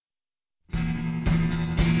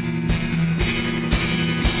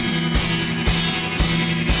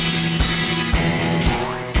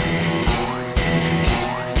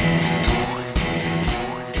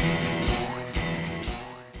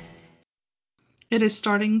It is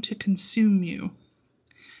starting to consume you.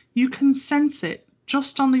 You can sense it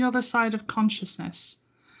just on the other side of consciousness.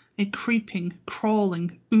 A creeping,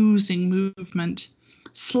 crawling, oozing movement,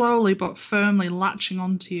 slowly but firmly latching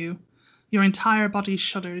onto you. Your entire body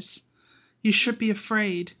shudders. You should be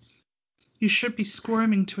afraid. You should be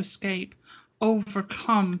squirming to escape,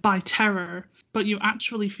 overcome by terror, but you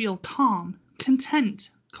actually feel calm, content,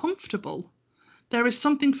 comfortable. There is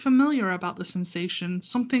something familiar about the sensation,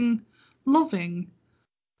 something loving.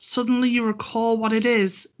 Suddenly you recall what it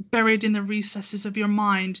is, buried in the recesses of your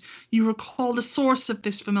mind. You recall the source of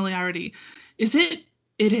this familiarity. Is it?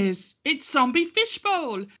 It is. It's Zombie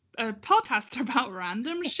Fishbowl, a podcast about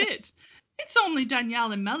random shit. It's only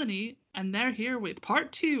Danielle and Melanie, and they're here with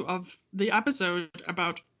part 2 of the episode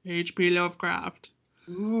about H.P. Lovecraft.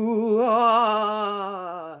 Ooh,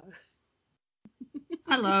 ah.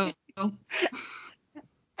 Hello.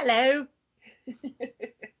 Hello.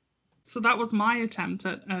 So that was my attempt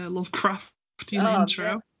at a Lovecraftian Oh, intro.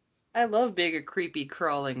 man. I love being a creepy,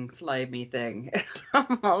 crawling, slimy thing.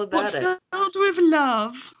 I'm all about But filled with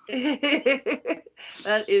love. it.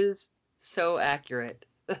 That is so accurate.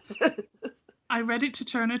 I read it to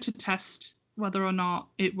Turner to test whether or not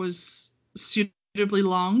it was suitably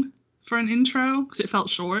long for an intro because it felt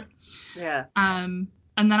short. Yeah. And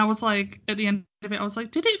then I was like, at the end of it, I was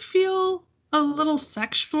like, did it feel a little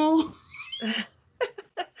sexual?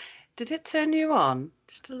 Did it turn you on?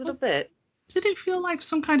 Just a little bit? Did it feel like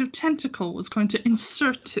some kind of tentacle was going to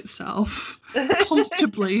insert itself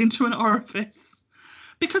comfortably into an orifice?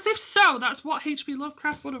 Because if so, that's what H.P.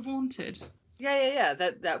 Lovecraft would have wanted. Yeah.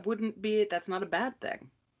 That wouldn't be. That's not a bad thing.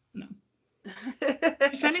 No.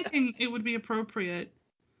 If anything, it would be appropriate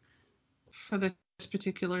for this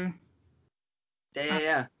particular,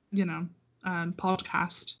 Yeah.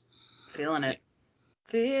 podcast. Feeling it.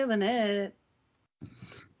 Feeling it.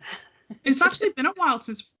 It's actually been a while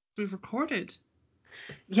since we've recorded.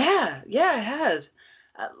 Yeah, it has.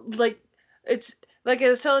 It's like I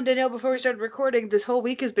was telling Danielle before we started recording, this whole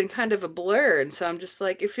week has been kind of a blur, and so I'm just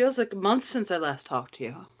like, it feels like a month since I last talked to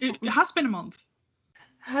you. It has been a month.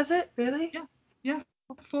 Has it really? Yeah,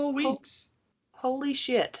 4 weeks. Holy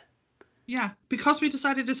shit. Yeah, because we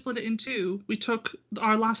decided to split it in two, we took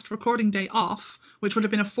our last recording day off, which would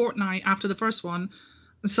have been a fortnight after the first one.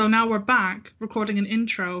 So now we're back recording an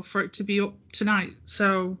intro for it to be up tonight.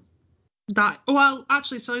 So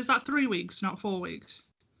so is that 3 weeks, not 4 weeks?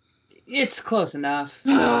 It's close enough.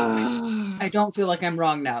 So I don't feel like I'm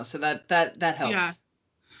wrong now, so that helps.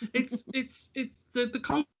 Yeah. It's the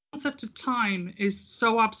concept of time is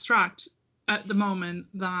so abstract at the moment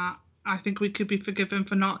that I think we could be forgiven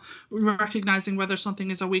for not recognizing whether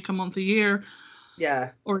something is a week, a month, a year,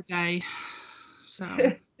 or a day. So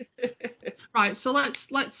right, so let's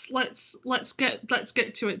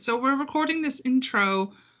get to it. So we're recording this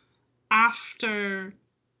intro after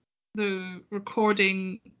the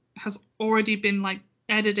recording has already been like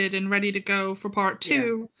edited and ready to go for part 2.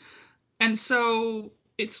 Yeah. And so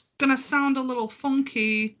it's gonna sound a little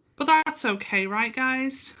funky, but that's okay, right,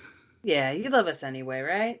 guys? Yeah, you love us anyway,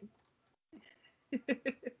 right?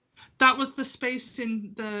 That was the space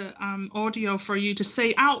in the audio for you to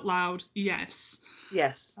say out loud, yes.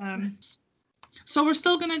 Yes. So we're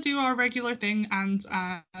still gonna do our regular thing, and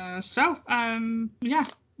yeah.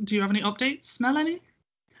 Do you have any updates, Melanie?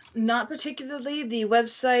 Not particularly. The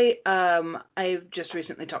website, I've just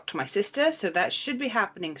recently talked to my sister, so that should be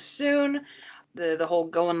happening soon. The whole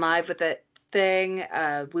going live with it thing,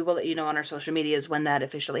 we will let you know on our social medias when that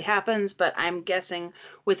officially happens, but I'm guessing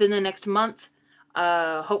within the next month,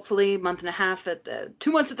 hopefully month and a half,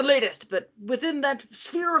 2 months at the latest, but within that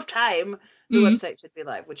sphere of time, the website should be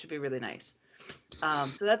live, which should be really nice.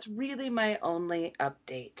 So that's really my only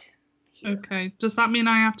update here. Okay. Does that mean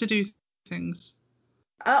I have to do things?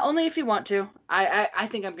 Only if you want to. I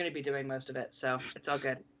think I'm going to be doing most of it, so it's all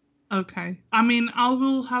good. Okay. I mean, I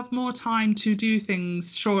will have more time to do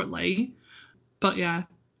things shortly, but yeah,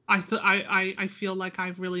 I feel like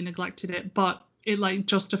I've really neglected it, but it like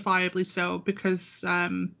justifiably so because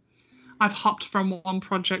I've hopped from one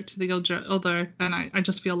project to the other, and I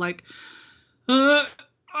just feel like when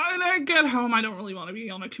I get home, I don't really want to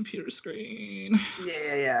be on a computer screen.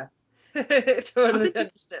 Yeah. Totally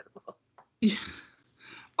understandable. Yeah.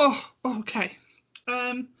 Oh, okay.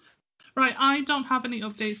 Right, I don't have any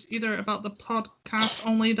updates either about the podcast,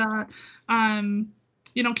 only that,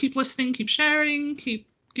 keep listening, keep sharing, keep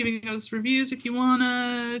giving us reviews if you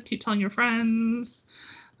wanna, keep telling your friends.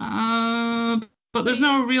 But there's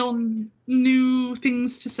no real new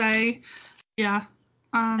things to say. Yeah.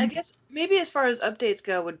 I guess maybe as far as updates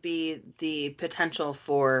go would be the potential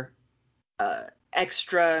for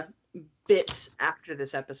extra bits after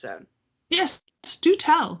this episode. Yes, do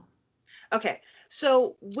tell. Okay,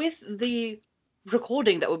 so with the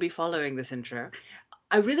recording that will be following this intro,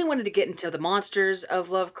 I really wanted to get into the monsters of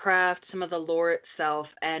Lovecraft, some of the lore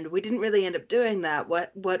itself, and we didn't really end up doing that.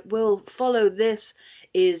 What will follow this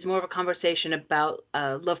is more of a conversation about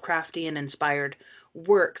Lovecraftian inspired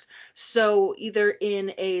works. So either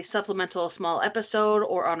in a supplemental small episode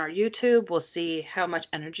or on our YouTube, we'll see how much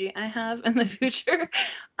energy I have in the future.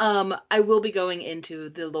 I will be going into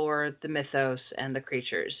the lore, the mythos, and the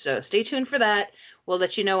creatures. So stay tuned for that. We'll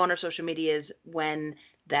let you know on our social medias when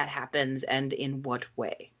that happens and in what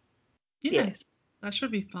way. Yeah, Yes. that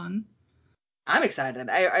should be fun. I'm excited.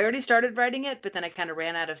 I already started writing it, but then I kind of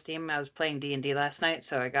ran out of steam. I was playing D&D last night,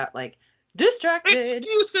 so I got like distracted.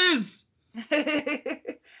 Excuses!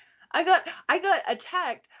 I got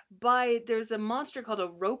attacked by there's a monster called a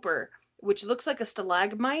roper, which looks like a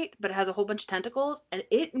stalagmite but has a whole bunch of tentacles, and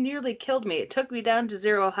it nearly killed me. It took me down to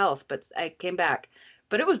 0 health, but I came back.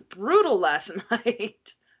 But it was brutal last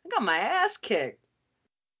night. I got my ass kicked.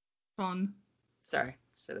 Fun. Sorry,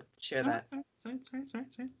 so share Oh, that. sorry.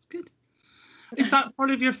 It's good. Is that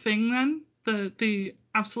part of your thing then? The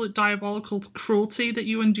absolute diabolical cruelty that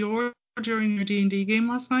you endured during your D&D game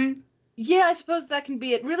last night? Yeah, I suppose that can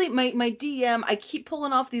be it. Really, my DM, I keep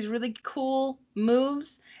pulling off these really cool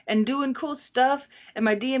moves and doing cool stuff, and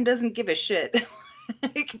my DM doesn't give a shit.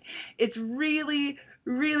 Like, it's really,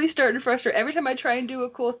 really starting to frustrate. Every time I try and do a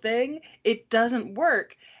cool thing, it doesn't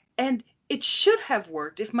work. And it should have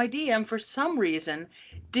worked if my DM, for some reason,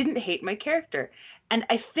 didn't hate my character. And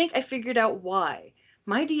I think I figured out why.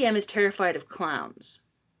 My DM is terrified of clowns.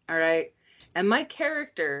 All right? And my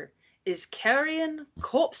character is Carrion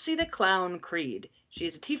Corpsey the Clown Creed.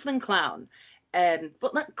 She's a tiefling clown. And,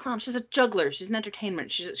 well, not clown, she's a juggler. She's an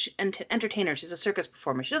entertainment. She's an entertainer. She's a circus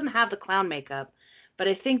performer. She doesn't have the clown makeup, but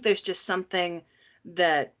I think there's just something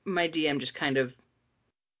that my DM just kind of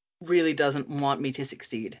really doesn't want me to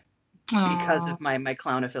succeed because Aww. of my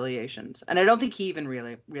clown affiliations. And I don't think he even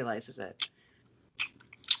really realizes it.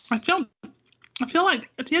 I feel like,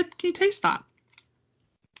 can you taste that?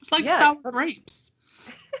 It's like Yeah. sour grapes.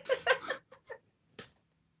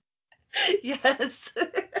 Yes.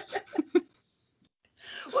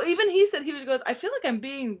 Well, even he said, he goes, I feel like I'm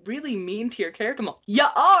being really mean to your character. I'm like, you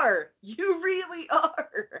are. You really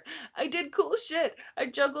are. I did cool shit. I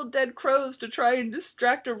juggled dead crows to try and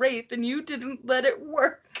distract a wraith, and you didn't let it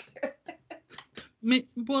work.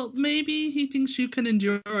 Well, maybe he thinks you can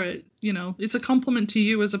endure it. You know, it's a compliment to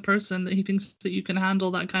you as a person that he thinks that you can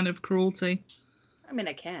handle that kind of cruelty. I mean,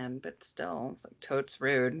 I can, but still, it's like totes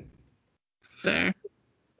rude. Fair.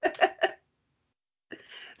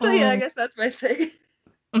 So yeah, I guess that's my thing.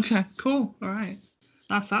 Okay, cool. All right.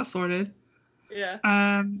 That's that sorted.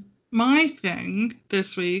 Yeah. My thing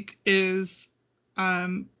this week is,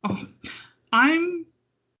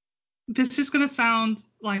 this is gonna sound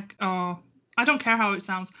like, I don't care how it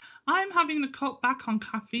sounds. I'm having to cut back on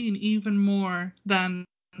caffeine even more than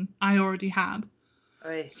I already had.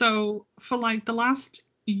 Oy. So for like the last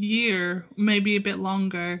year, maybe a bit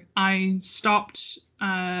longer, I stopped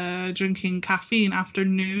drinking caffeine after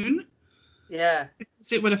noon Yeah.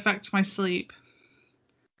 because it would affect my sleep.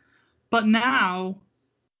 But now,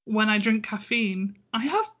 when I drink caffeine, I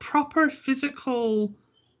have proper physical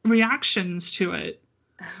reactions to it.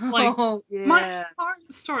 Like, Oh, my yeah. heart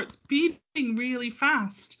starts beating really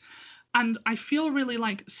fast, and I feel really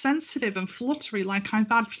like sensitive and fluttery, like I've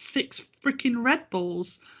had 6 freaking Red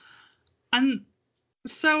Bulls. And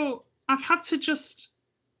so I've had to just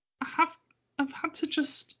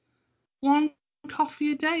one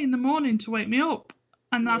coffee a day in the morning to wake me up,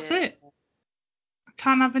 and that's Yeah. it. I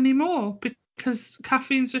can't have any more because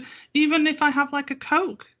caffeine's, even if I have like a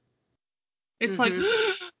Coke, it's like,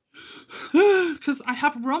 Mm-hmm. because I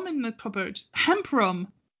have rum in the cupboard, hemp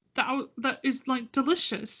rum, that is like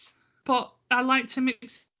delicious, but I like to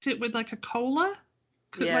mix it with like a cola,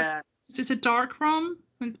 like Yeah. it's a dark rum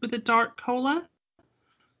with a dark cola,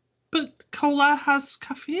 but cola has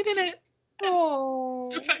caffeine in it. It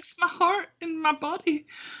Oh. affects my heart and my body,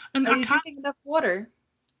 and Are I you can't. drinking enough water?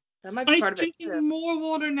 That might be I'm part of it too. drinking more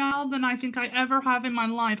water now than I think I ever have in my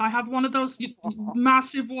life. I have one of those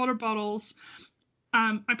massive water bottles.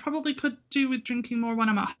 I probably could do with drinking more when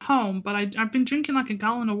I'm at home, but I've been drinking like a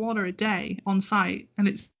gallon of water a day on site, and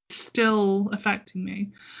it's still affecting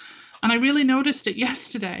me. And I really noticed it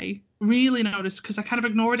yesterday, really noticed, because I kind of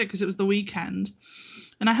ignored it because it was the weekend.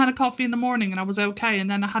 And I had a coffee in the morning and I was okay. And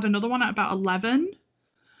then I had another one at about 11.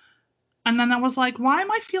 And then I was like, why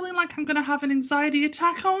am I feeling like I'm going to have an anxiety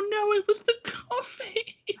attack? Oh no, it was the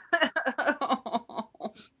coffee.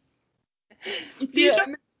 Yeah.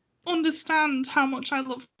 understand how much I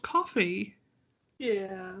love coffee.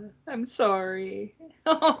 Yeah, I'm sorry.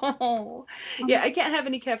 Oh, yeah, I can't have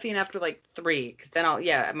any caffeine after like 3, because then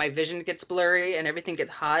my vision gets blurry and everything gets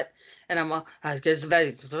hot, and I'm all,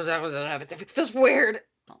 it feels weird.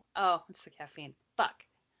 Oh, it's the caffeine. Fuck.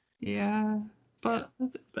 Yeah, Yeah. but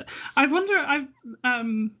I wonder. I've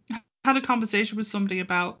had a conversation with somebody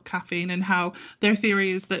about caffeine and how their theory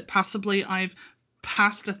is that possibly I've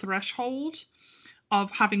passed a threshold of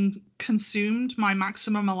having consumed my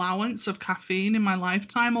maximum allowance of caffeine in my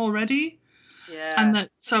lifetime already, and Yeah. that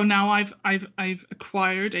so now I've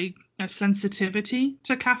acquired a sensitivity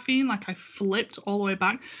to caffeine. Like I flipped all the way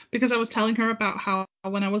back because I was telling her about how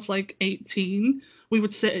when I was like 18 we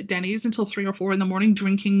would sit at Denny's until 3 or 4 in the morning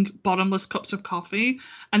drinking bottomless cups of coffee,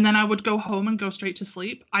 and then I would go home and go straight to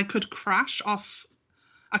sleep. I could crash off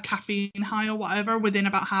a caffeine high or whatever within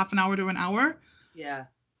about half an hour to an hour, Yeah.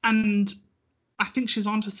 and I think she's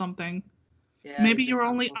onto something. Yeah, Maybe you've just you're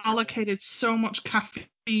gone only full circle. allocated so much caffeine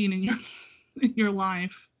in your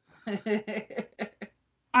life.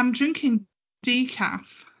 I'm drinking decaf.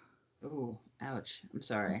 Ooh, ouch. I'm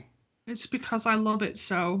sorry. It's because I love it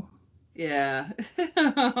so. Yeah.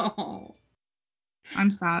 I'm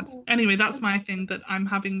sad. Anyway, that's my thing, that I'm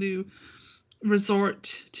having to resort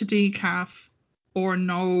to decaf or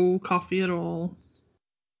no coffee at all,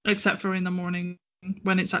 except for in the morning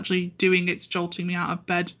when it's actually doing its jolting me out of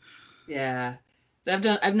bed. Yeah. So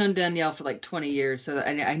I've known Danielle for like 20 years, so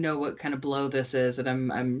I know what kind of blow this is,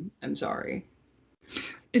 and I'm sorry.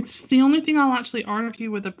 It's the only thing I'll actually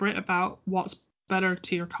argue with a Brit about what's better,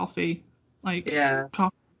 tea or coffee. Like, Yeah.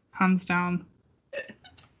 coffee, hands down.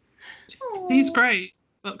 Tea's Oh. great,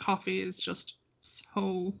 but coffee is just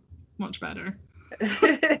so much better.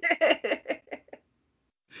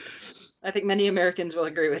 I think many Americans will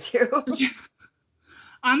agree with you. Yeah.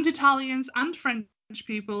 And Italians and French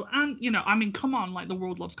people, and I mean, come on, like the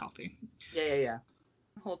world loves coffee. Yeah, yeah, yeah.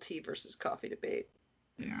 Whole tea versus coffee debate.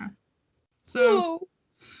 Yeah. So Oh.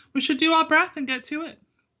 we should do our breath and get to it.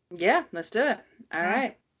 Yeah, let's do it. All Yeah.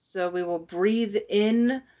 right. So we will breathe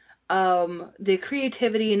in the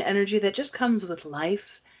creativity and energy that just comes with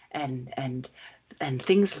life and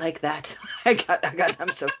things like that.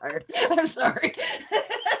 I'm so tired. I'm sorry.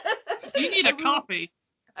 You need a And we will coffee.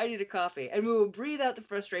 I need a coffee. And we will breathe out the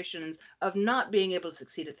frustrations of not being able to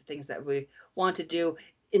succeed at the things that we want to do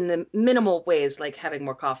in the minimal ways, like having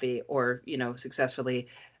more coffee or, successfully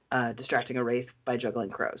distracting a wraith by juggling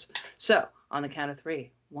crows. So, on the count of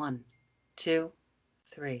 3, 1, 2,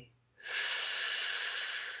 3.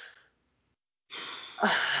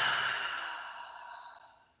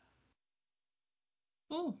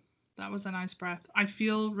 Oh, that was a nice breath. I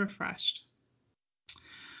feel refreshed.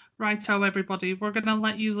 Righto, everybody, we're going to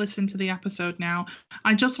let you listen to the episode now.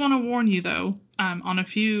 I just want to warn you, though, on a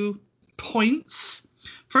few points.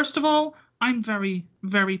 First of all, I'm very,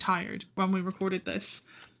 very tired when we recorded this.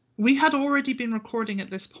 We had already been recording at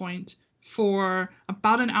this point for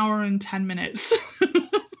about an hour and 10 minutes.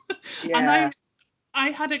 And Yeah. I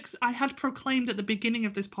had proclaimed at the beginning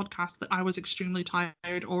of this podcast that I was extremely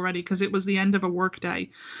tired already because it was the end of a work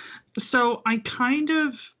day. So I kind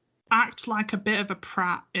of act like a bit of a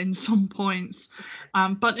prat in some points,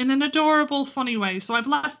 but in an adorable, funny way. So I've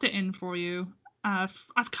left it in for you.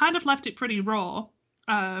 I've kind of left it pretty raw.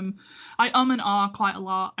 I and ah quite a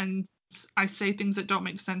lot, and I say things that don't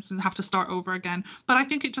make sense and have to start over again. But I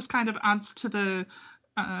think it just kind of adds to the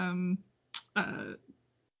um, uh,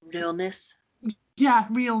 Realness. yeah,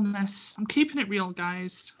 realness. I'm keeping it real,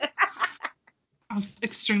 guys. I was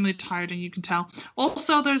extremely tired, and you can tell.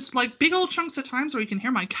 Also, there's like big old chunks of times where you can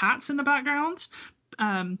hear my cats in the background.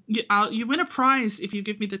 You win a prize if you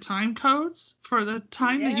give me the time codes for the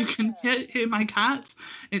time that you Yeah. can hear my cats.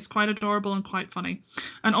 It's quite adorable and quite funny.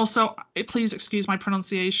 And also, please excuse my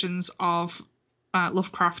pronunciations of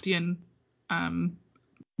Lovecraftian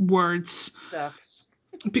words, Stuff.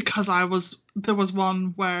 because there was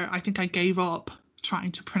one where I think I gave up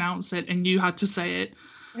trying to pronounce it and you had to say it.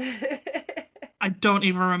 I don't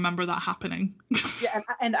even remember that happening. Yeah,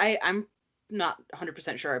 and I'm not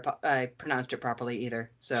 100% sure I pronounced it properly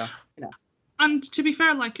either. So, And to be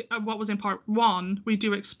fair, like what was in part 1, we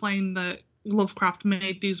do explain that Lovecraft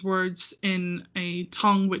made these words in a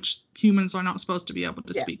tongue which humans are not supposed to be able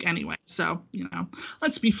to yeah, speak anyway. So,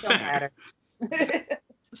 let's be don't fair. matter.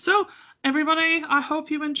 So, everybody, I hope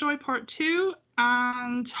you enjoy part 2,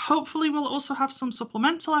 and hopefully we'll also have some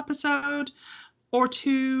supplemental episode or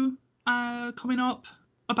 2 coming up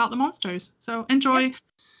about the monsters. So Yeah. enjoy.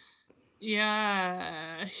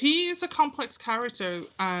 Yeah, he is a complex character,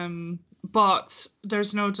 but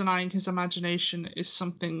there's no denying his imagination is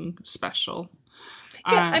something special.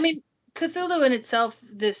 Yeah, I Uh, mean, Cthulhu in itself,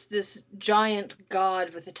 this giant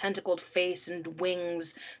god with a tentacled face and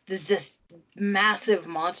wings, this massive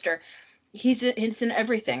monster. He's in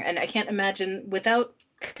everything, and I can't imagine without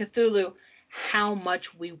Cthulhu how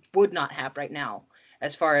much we would not have right now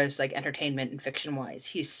as far as like entertainment and fiction wise.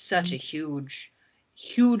 He's such a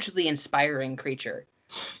hugely inspiring creature.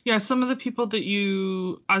 Yeah, some of the people that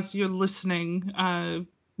you, as you're listening,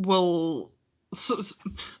 will,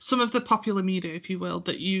 some of the popular media, if you will,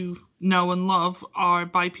 that you know and love are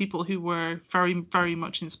by people who were very, very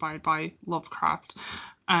much inspired by Lovecraft.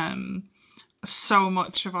 So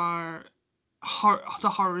much of the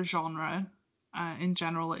horror genre in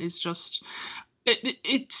general is just,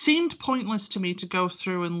 it seemed pointless to me to go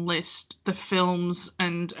through and list the films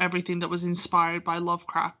and everything that was inspired by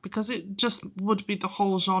Lovecraft, because it just would be the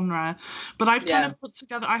whole genre. But I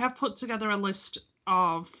have put together a list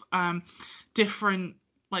of different,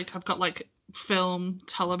 like, I've got like film,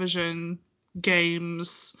 television,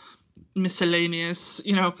 games, miscellaneous,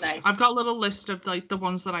 Nice. I've got a little list of like the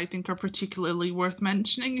ones that I think are particularly worth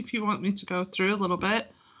mentioning, if you want me to go through a little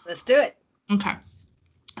bit. Let's do it. Okay.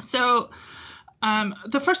 So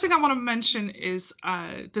the first thing I want to mention is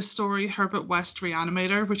the story Herbert West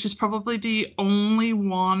Reanimator, which is probably the only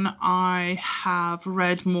one I have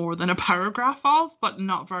read more than a paragraph of, but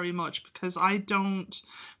not very much, because I don't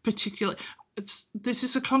particularly, this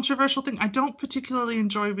is a controversial thing, I don't particularly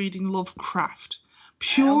enjoy reading Lovecraft.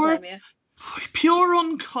 Pure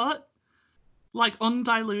uncut, like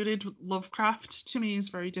undiluted Lovecraft to me is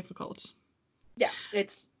very difficult. Yeah,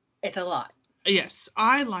 it's a lot. Yes,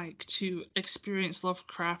 I like to experience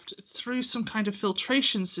Lovecraft through some kind of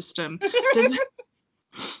filtration system,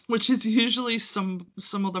 which is usually some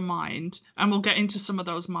other mind, and we'll get into some of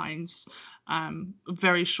those minds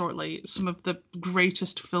very shortly. Some of the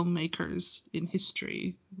greatest filmmakers in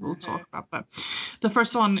history we'll talk about that. The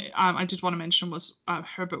first one I did want to mention was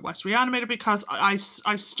Herbert West Reanimator, because I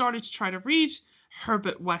started to try to read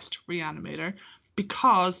Herbert West Reanimator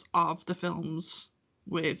because of the films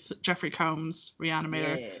with Jeffrey Combs,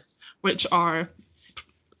 Reanimator, yes, which are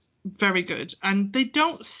very good, and they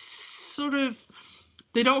don't fit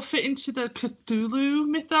into the Cthulhu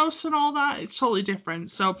mythos and all that. It's totally different.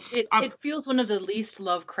 So it feels one of the least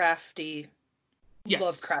Lovecrafty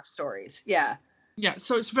Lovecraft stories. Yeah. Yeah.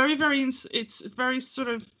 So it's very sort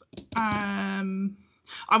of. I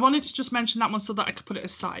wanted to just mention that one so that I could put it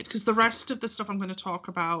aside, because the rest of the stuff I'm going to talk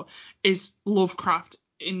about is Lovecraft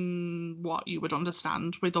in what you would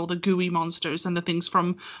understand, with all the gooey monsters and the things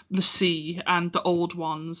from the sea and the old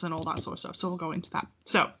ones and all that sort of stuff. So we'll go into that.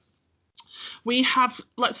 So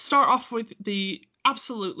let's start off with the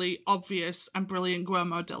absolutely obvious and brilliant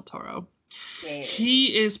Guillermo del Toro. Yeah.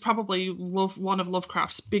 He is probably one of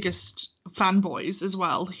Lovecraft's biggest fanboys as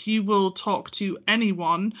well. He will talk to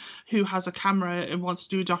anyone who has a camera and wants to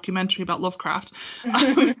do a documentary about Lovecraft.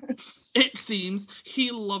 It seems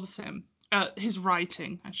he loves him. His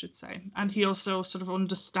writing, I should say. And he also sort of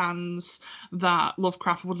understands that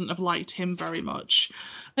Lovecraft wouldn't have liked him very much.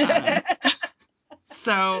 So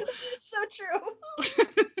it's so true.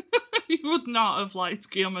 He would not have liked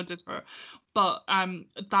Guillermo del Toro. But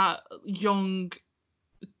that young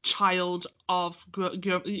child of,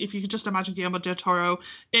 if you could just imagine Guillermo del Toro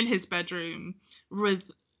in his bedroom with,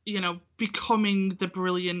 becoming the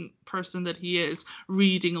brilliant person that he is,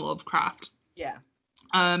 reading Lovecraft. Yeah.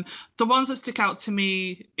 The ones that stick out to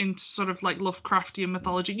me in sort of like Lovecraftian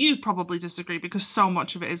mythology, you probably disagree because so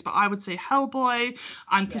much of it is, but I would say Hellboy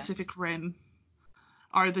and Pacific Rim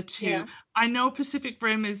are the two. Yeah. I know Pacific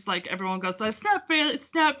Rim is like, everyone goes, it's not real.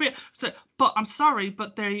 So, but I'm sorry,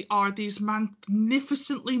 but they are these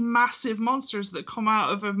magnificently massive monsters that come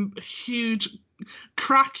out of a huge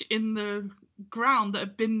crack in the ground that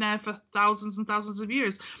have been there for thousands and thousands of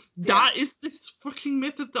years. Yeah. That is the fucking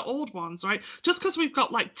myth of the old ones, right? Just because we've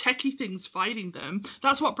got like techie things fighting them,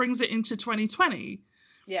 that's what brings it into 2020.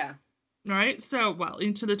 Yeah. Right? So, well,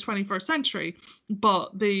 into the 21st century.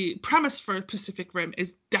 But the premise for Pacific Rim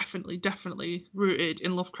is definitely rooted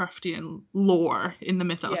in Lovecraftian lore, in the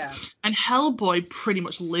mythos. Yeah. And Hellboy pretty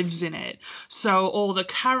much lives in it. So all the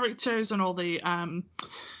characters and all the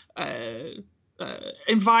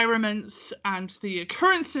environments and the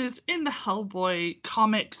occurrences in the Hellboy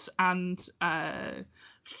comics and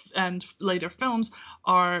later films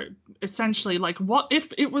are essentially like, what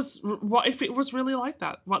if it was really like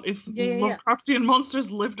that? What if Lovecraftian monsters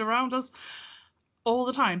lived around us all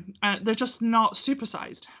the time? They're just not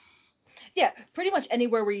supersized. Yeah, pretty much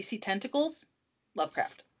anywhere where you see tentacles,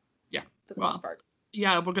 Lovecraft. Yeah, for the most part.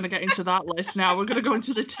 Yeah, we're going to get into that list now. We're going to go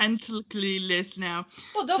into the tentacly list now.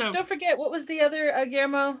 Well, don't forget, what was the other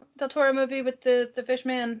Guillermo del Toro movie with the fish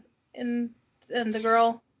man? and the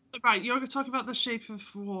girl. Right, you're talking about The Shape of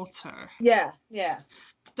Water. Yeah.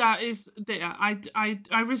 That is there.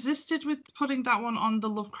 I resisted with putting that one on the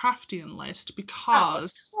Lovecraftian list Oh,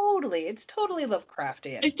 because it's totally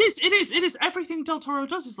Lovecraftian. it is everything Del Toro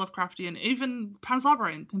does is Lovecraftian, even Pan's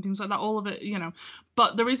Labyrinth and things like that, all of it,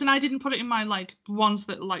 But the reason I didn't put it in my like ones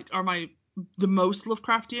that like are the most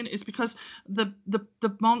Lovecraftian is because the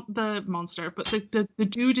monster, but the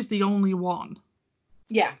dude is the only one.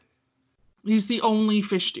 Yeah. He's the only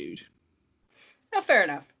fish dude. Oh, fair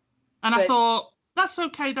enough. And But I thought that's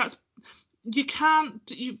okay. You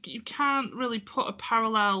can't really put a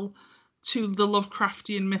parallel to the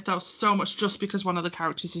Lovecraftian mythos so much just because one of the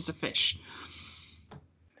characters is a fish.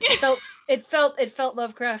 it felt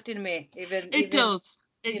Lovecraftian to me. It does.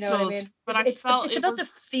 You It know what I does. mean? But I felt It's it about the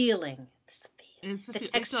was. feeling. It's the It's a, the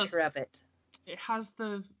it does. texture of it. It has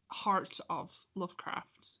the heart of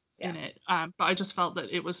Lovecraft Yeah. in it. But I just felt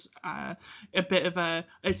that it was a bit of a.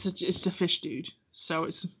 It's a fish dude. So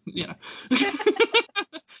it's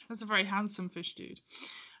it's a very handsome fish dude.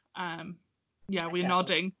 Yeah, we're Definitely.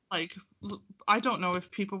 nodding. Like, I don't know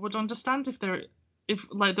if people would understand if they're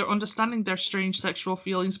understanding their strange sexual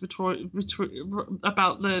feelings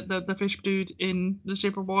about the fish dude in The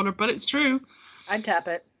Shape of Water, but it's true. I'd tap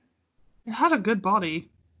it. It had a good body.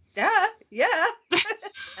 Yeah.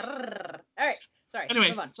 All right. Sorry. Anyway,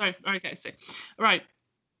 Move on. sorry. Okay, so right.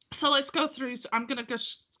 So let's go through. I'm gonna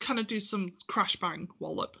just kind of do some crash bang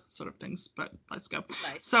wallop sort of things, but let's go.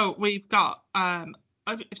 Nice. So we've got the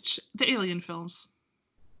Alien films.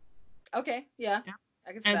 Okay. Yeah.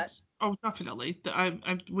 I can see that. Oh, definitely.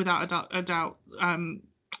 I without a doubt.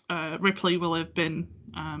 Ripley will have been.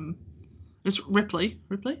 Is Ripley?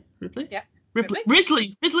 Yeah. Ridley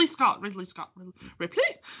Scott. Ridley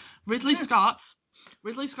Mhm. Scott.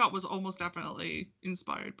 Ridley Scott was almost definitely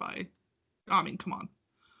inspired by. I mean, come on.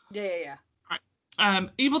 Yeah. Right.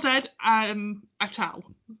 Evil Dead. Atal.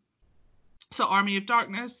 So Army of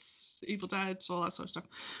Darkness, Evil Dead, all that sort of stuff.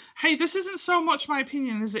 Hey, this isn't so much my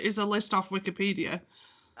opinion as it is a list off Wikipedia.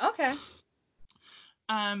 Okay.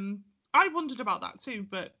 I wondered about that too,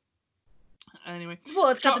 but anyway. Well,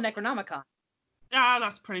 it's got the Necronomicon. Yeah,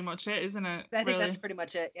 that's pretty much it, isn't it? I think that's pretty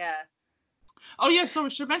much it. Yeah. Oh yeah, so we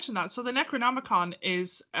should mention that. So the Necronomicon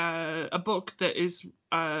is a book that is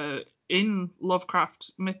in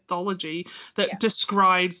Lovecraft mythology that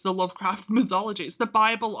describes the Lovecraft mythology. It's the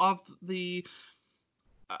Bible of the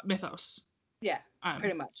mythos. Yeah,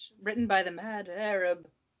 pretty much. Written by the Mad Arab.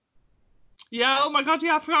 Yeah, oh my god,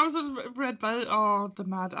 yeah, I forgot it was read by the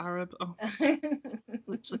Mad Arab. Oh,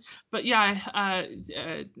 literally. But yeah,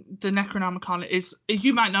 the Necronomicon is.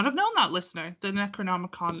 You might not have known that, listener. The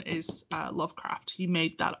Necronomicon is Lovecraft. He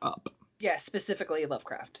made that up. Yeah, specifically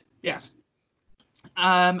Lovecraft. Yes.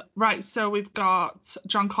 Right. So we've got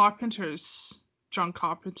John Carpenter,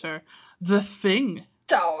 The Thing.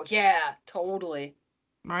 Oh yeah, totally.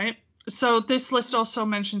 Right. So this list also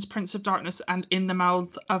mentions Prince of Darkness and In the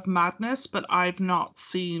Mouth of Madness, but I've not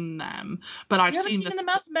seen them. But I've seen In the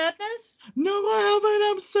Mouth of Madness? No, I haven't.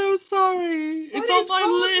 I'm so sorry. What It's is on my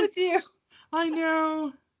wrong list. with you? I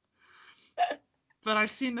know. But I've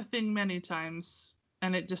seen The Thing many times,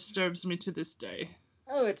 and it disturbs me to this day.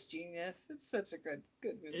 Oh, it's genius. It's such a good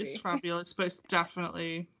movie. It's fabulous, but it's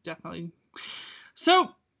definitely. So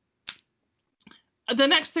the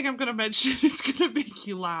next thing I'm going to mention is going to make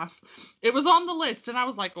you laugh. It was on the list, and I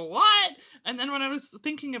was like, what? And then when I was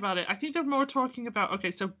thinking about it, I think they're more talking about,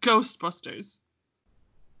 okay, so Ghostbusters.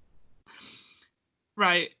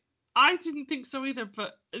 Right. I didn't think so either,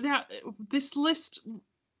 but this list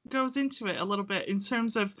goes into it a little bit in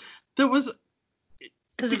terms of there was...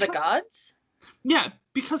 Because of the gods? Yeah,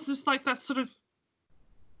 because there's like that sort of...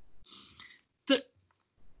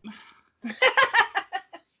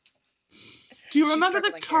 Do you remember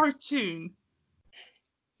the cartoon?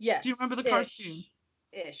 Yes. Do you remember the cartoon?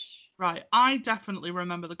 Ish. Right. I definitely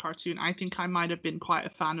remember the cartoon. I think I might have been quite a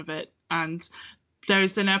fan of it. And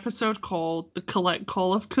there's an episode called The Collect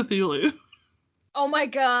Call of Cthulhu. Oh my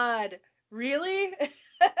god. Really?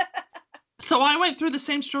 So I went through the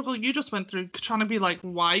same struggle you just went through, trying to be like,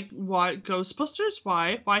 why Ghostbusters?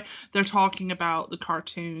 Why? They're talking about the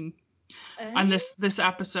cartoon. And this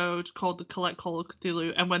episode called The Collect Call of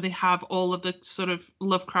Cthulhu, and when they have all of the sort of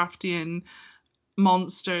Lovecraftian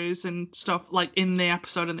monsters and stuff like in the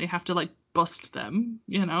episode, and they have to like bust them,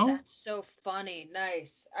 That's so funny.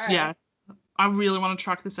 Nice. All right. Yeah, I really want to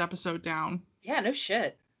track this episode down. Yeah, no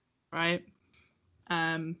shit. Right.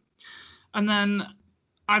 And then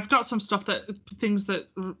I've got some stuff things that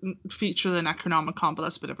feature the Necronomicon, but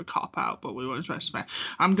that's a bit of a cop out. But we won't specify.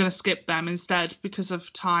 I'm going to skip them instead because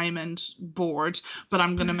of time and bored. But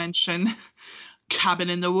I'm going to mention Cabin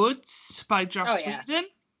in the Woods by Joss Whedon.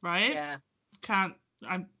 Right? Yeah.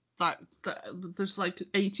 There's like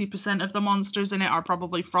 80% of the monsters in it are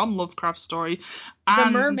probably from Lovecraft story. The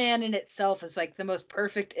merman in itself is like the most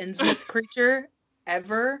perfect Innsmouth creature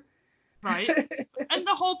ever. Right. And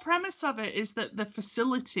the whole premise of it is that the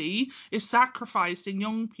facility is sacrificing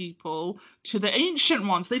young people to the ancient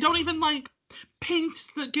ones. They don't even like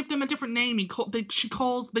give them a different name. They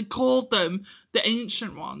called them the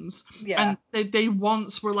ancient ones. Yeah. And they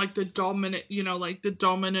once were like the dominant, like the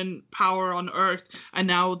dominant power on Earth, and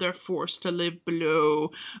now they're forced to live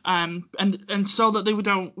below. And so that they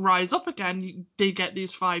don't rise up again, they get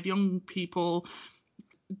these 5 young people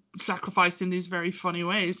sacrificed in these very funny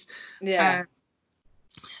ways. Yeah.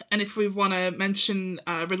 And if we want to mention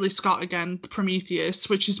Ridley Scott again, Prometheus,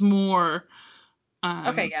 which is more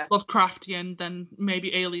Lovecraftian than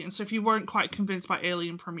maybe Alien. So if you weren't quite convinced by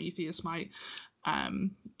Alien, Prometheus might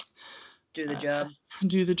do the job.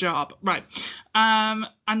 Do the job, right. And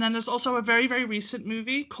then there's also a very, very recent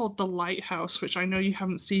movie called The Lighthouse, which I know you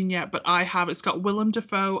haven't seen yet, but I have. It's got Willem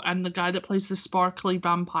Dafoe and the guy that plays the sparkly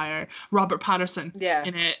vampire, Robert Pattinson,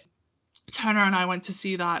 in it. Turner and I went to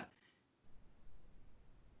see that.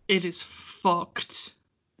 It is fucked.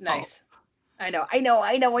 Nice. I know.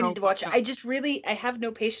 I need to watch it. I have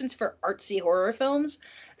no patience for artsy horror films,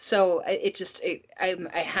 so I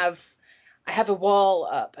have a wall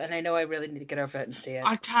up, and I know I really need to get over it and see it.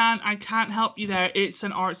 I can't help you there. It's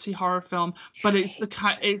an artsy horror film, but it's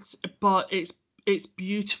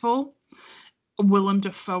beautiful. Willem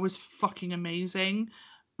Dafoe is fucking amazing.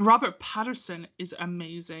 Robert Pattinson is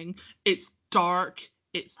amazing. It's dark,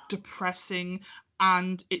 it's depressing,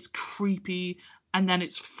 and it's creepy, and then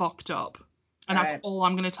it's fucked up. And that's all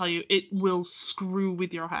I'm going to tell you. It will screw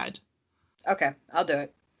with your head. Okay, I'll do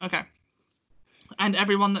it. Okay. And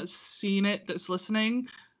everyone that's seen it, that's listening,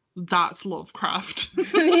 that's Lovecraft.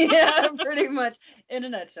 Yeah, pretty much, in a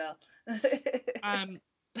nutshell.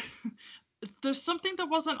 There's something that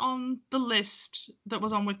wasn't on the list that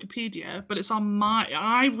was on Wikipedia, but it's on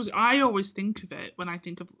I always think of it when I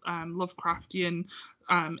think of Lovecraftian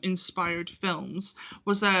inspired films.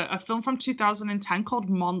 Was a film from 2010 called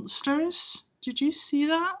Monsters. Did you see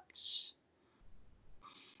that?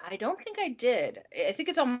 I don't think I did. I think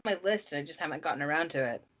it's on my list and I just haven't gotten around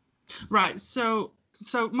to it. Right. So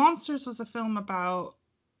Monsters was a film about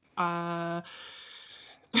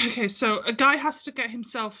okay, so a guy has to get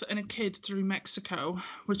himself and a kid through Mexico,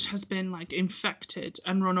 which has been like infected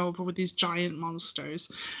and run over with these giant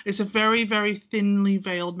monsters. It's a very, very thinly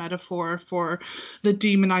veiled metaphor for the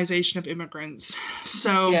demonization of immigrants.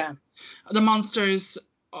 So the monsters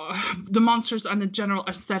and the general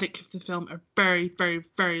aesthetic of the film are very, very,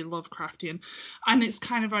 very Lovecraftian, and it's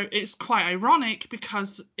quite ironic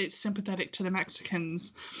because it's sympathetic to the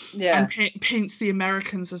Mexicans and paints the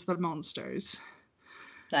Americans as the monsters.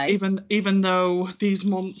 Nice. Even though these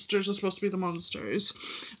monsters are supposed to be the monsters.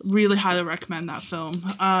 Really highly recommend that film.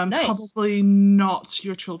 Nice. Probably not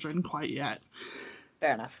your children quite yet.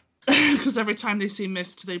 Fair enough. Because every time they see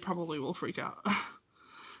Mist, they probably will freak out.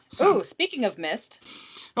 So. Ooh, speaking of Mist.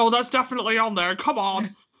 Oh, that's definitely on there. Come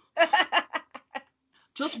on.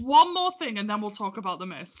 Just one more thing and then we'll talk about the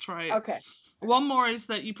Mist, right? Okay. One more is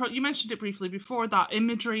that you mentioned it briefly before, that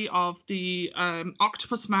imagery of the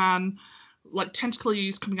octopus man, like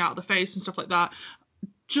tentacles coming out of the face and stuff like that.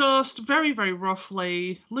 Just very, very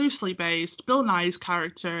roughly, loosely based. Bill Nye's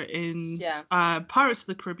character in Pirates of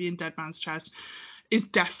the Caribbean, Dead Man's Chest, is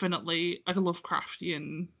definitely a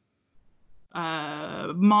Lovecraftian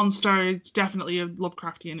monster. It's definitely a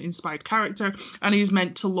Lovecraftian inspired character, and he's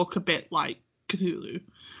meant to look a bit like Cthulhu.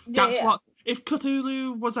 What if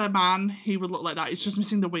Cthulhu was a man, he would look like that. It's just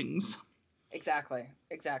missing the wings. Exactly.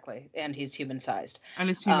 And he's human-sized.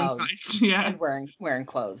 Yeah. And wearing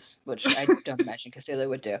clothes, which I don't imagine Cthulhu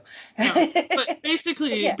would do. No, but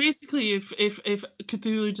basically, if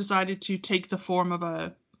Cthulhu decided to take the form of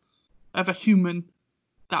a human,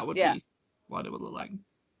 that would be what it would look like.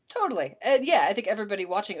 Totally. And I think everybody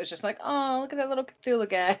watching it was just like, oh, look at that little Cthulhu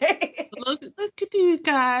guy. look at Cthulhu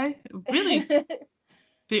guy. Really,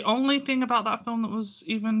 the only thing about that film that was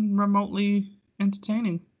even remotely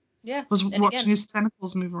entertaining was watching his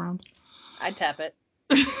tentacles move around. I'd tap it.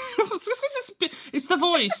 It's the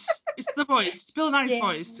voice. It's the voice. It's Bill Nye's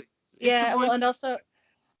voice. Well, and also,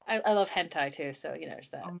 I love hentai too, so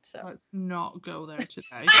there's that. Let's not go there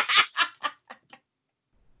today.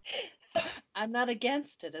 I'm not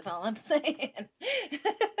against it, is all I'm saying.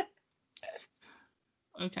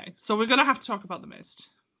 Okay, so we're gonna have to talk about The Mist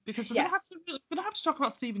because Yes. we're gonna have to talk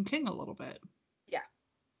about Stephen King a little bit. Yeah.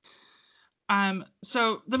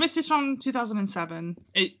 So The Mist is from 2007.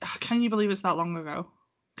 Can you believe it's that long ago?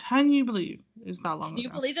 Can you believe it's that long Can you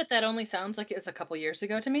ago? believe that only sounds like it was a couple years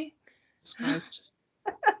ago to me? Jesus Christ.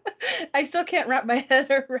 I still can't wrap my head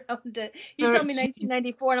around it. You tell me 13,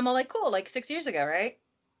 1994, and I'm all like, cool, like 6 years ago, right?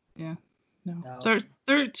 yeah, no. No.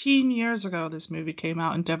 13 years ago this movie came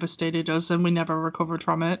out and devastated us, and we never recovered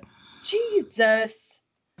from it. Jesus.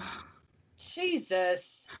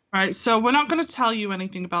 Jesus. Right, so we're not going to tell you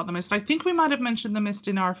anything about The Mist. I think we might have mentioned The Mist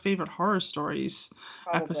in our favorite horror stories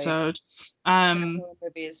Probably. episode. Horror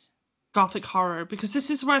movies. Gothic horror, because this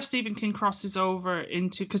is where Stephen King crosses over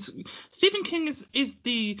into, because Stephen King is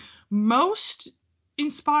the most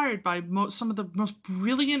inspired by some of the most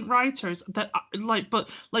brilliant writers that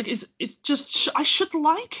it's just I should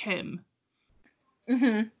like him,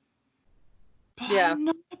 Mm-hmm. but Yeah. I'm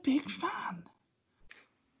not a big fan.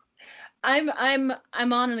 I'm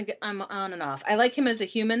on and off. I like him as a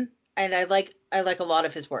human, and I like a lot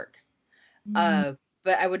of his work.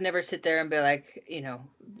 But I would never sit there and be like,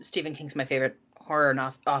 Stephen King's my favorite horror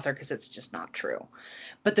author, because it's just not true.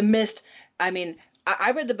 But The Mist, I mean, I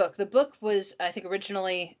read the book. The book was, I think,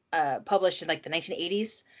 originally published in like the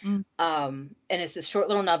 1980s. And it's a short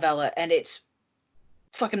little novella, and it's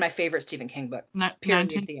fucking my favorite Stephen King book. Period.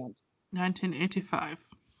 The end. 1985.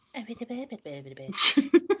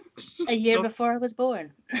 A year just, before I was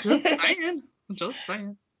born. just saying. Just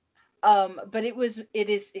saying. But it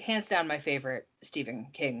is hands down my favorite Stephen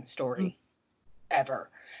King story ever.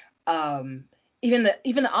 Even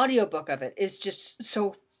the audiobook of it is just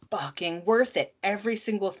so fucking worth it. Every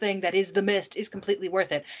single thing that is The Mist is completely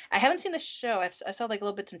worth it. I haven't seen the show. I saw like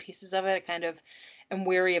little bits and pieces of it. I kind of am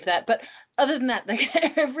weary of that. But other than that, like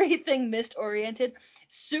everything Mist oriented,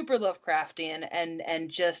 super Lovecraftian, and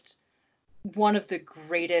just one of the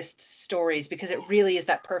greatest stories, because it really is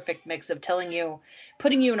that perfect mix of putting you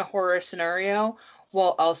in a horror scenario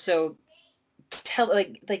while also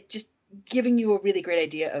just giving you a really great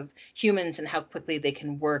idea of humans and how quickly they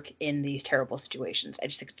can work in these terrible situations. I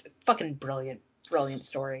just think it's a fucking brilliant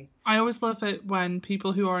story. I always love it when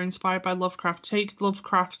people who are inspired by Lovecraft take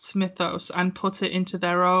Lovecraft's mythos and put it into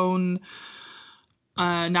their own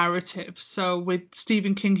narrative. So with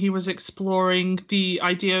Stephen King, he was exploring the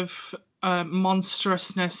idea of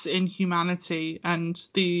monstrousness in humanity and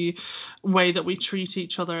the way that we treat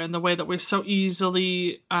each other and the way that we're so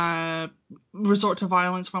easily resort to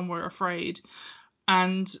violence when we're afraid.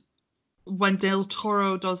 And when Del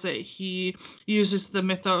Toro does it, he uses the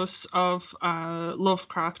mythos of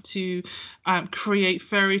Lovecraft to create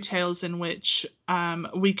fairy tales in which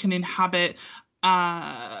we can inhabit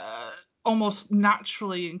almost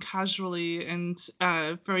naturally and casually and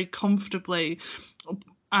very comfortably,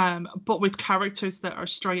 but with characters that are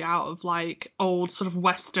straight out of like old sort of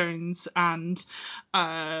westerns and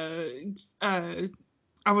I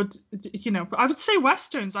would say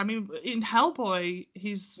westerns. I mean, in Hellboy,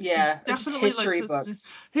 he's definitely history like books.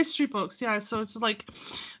 History books, yeah. So it's like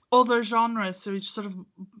other genres. So it's sort of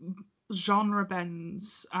genre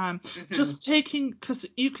bends. Just taking, because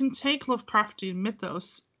you can take Lovecraftian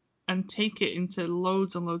mythos and take it into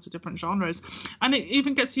loads and loads of different genres, and it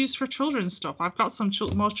even gets used for children's stuff. I've got some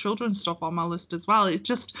more children's stuff on my list as well. It's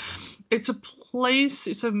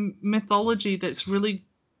a mythology that's really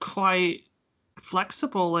quite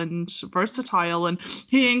flexible and versatile, and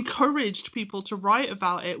he encouraged people to write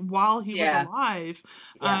about it while he was alive.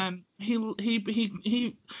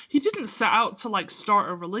 He didn't set out to like start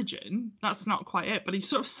a religion, that's not quite it, but he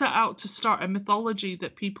sort of set out to start a mythology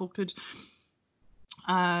that people could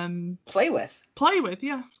play with.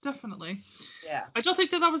 Yeah, definitely. Yeah, I don't think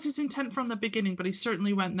that was his intent from the beginning, but he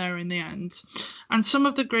certainly went there in the end. And some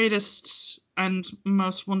of the greatest and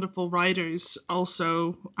most wonderful writers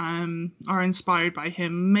also are inspired by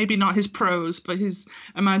him. Maybe not his prose, but his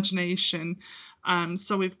imagination.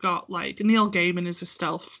 So we've got like Neil Gaiman is a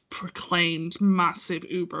self-proclaimed massive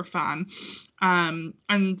Uber fan, and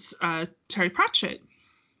Terry Pratchett.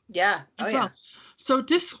 Yeah. As well. So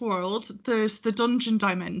Discworld, there's the Dungeon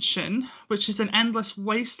Dimension, which is an endless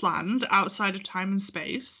wasteland outside of time and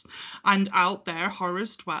space, and out there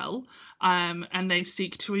horrors dwell, and they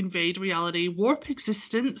seek to invade reality, warp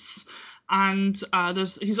existence, and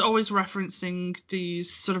he's always referencing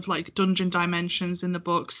these sort of like dungeon dimensions in the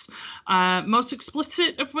books. Most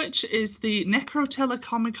explicit of which is the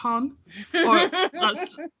Necrotelecomicon, or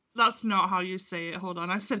that's not how you say it. Hold on,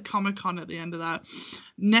 I said Comic-Con at the end of that.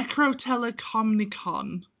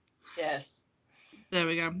 Necrotelecomicon. Yes. There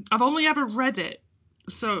we go. I've only ever read it,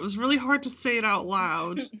 so it was really hard to say it out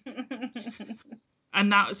loud.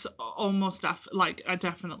 And that's almost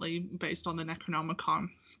definitely based on the Necronomicon.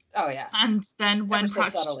 Oh yeah. And then when Ever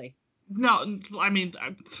so subtly. No, I mean,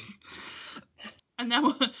 and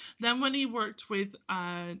then when he worked with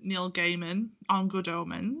Neil Gaiman on Good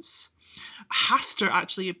Omens, Hastur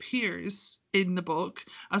actually appears in the book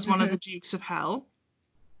as one of the Dukes of Hell.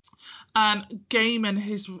 Gaiman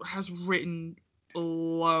has written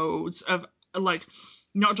loads of, like,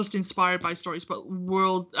 not just inspired by stories, but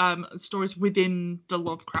world stories within the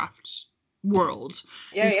Lovecraft world.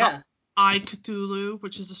 He's got I, Cthulhu,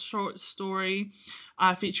 which is a short story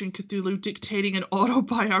featuring Cthulhu dictating an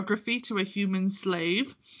autobiography to a human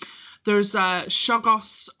slave. There's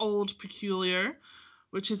Shoggoth's Old Peculiar,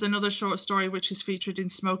 which is another short story which is featured in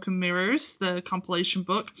Smoke and Mirrors, the compilation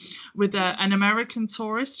book, with an American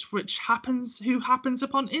tourist who happens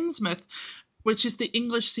upon Innsmouth, which is the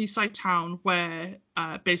English seaside town where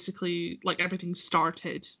basically like everything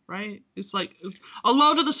started, right? It's like a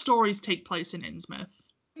lot of the stories take place in Innsmouth.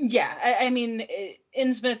 Yeah, I mean,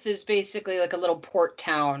 Innsmouth is basically like a little port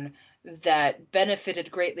town that benefited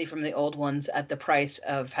greatly from the old ones at the price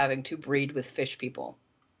of having to breed with fish people.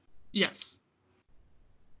 Yes.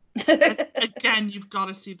 Again, you've got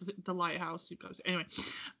to see the lighthouse. You've got to see. Anyway,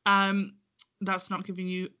 that's not giving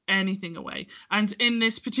you anything away. And in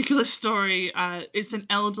this particular story, it's an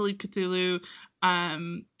elderly Cthulhu.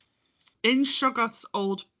 In Shoggoth's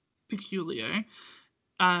Old Peculiar,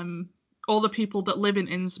 all the people that live in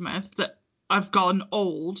Innsmouth that have gotten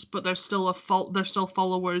old, but they're still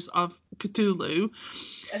followers of Cthulhu.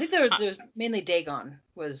 I think there was mainly Dagon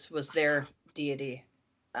was their deity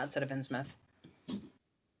outside of Innsmouth.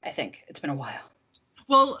 I think it's been a while.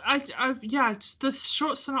 Well, the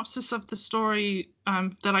short synopsis of the story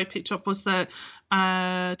that I picked up was that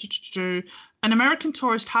an American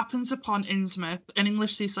tourist happens upon Innsmouth, an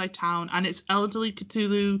English seaside town, and its elderly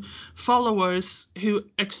Cthulhu followers who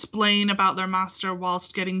explain about their master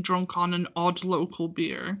whilst getting drunk on an odd local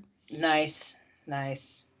beer. Nice.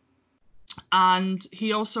 And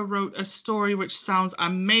he also wrote a story which sounds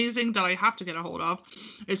amazing that I have to get a hold of.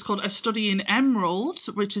 It's called A Study in Emerald,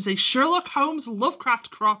 which is a Sherlock Holmes Lovecraft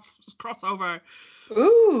crossover.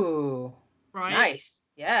 Ooh. Right? Nice.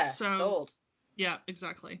 Yeah. So, sold. Yeah,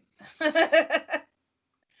 exactly. Well,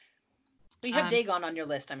 you have Dagon on your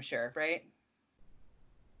list, I'm sure, right?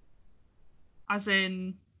 As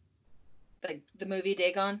in? Like the movie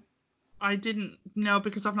Dagon? I didn't know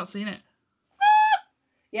because I've not seen it.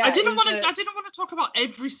 Yeah, I didn't want to talk about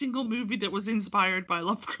every single movie that was inspired by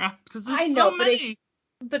Lovecraft because there's so many.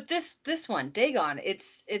 But this one, Dagon,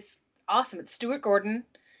 it's awesome. It's Stuart Gordon,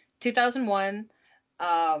 2001,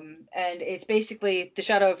 and it's basically The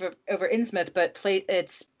Shadow over Innsmouth, but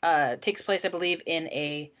takes place, I believe, in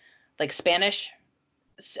a like Spanish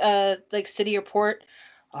like city or port.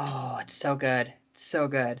 Oh, it's so good. It's so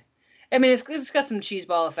good. I mean, it's got some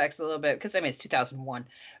cheeseball effects a little bit because I mean it's 2001,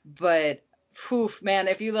 but. Poof, man,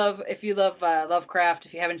 if you love Lovecraft,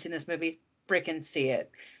 if you haven't seen this movie, freaking see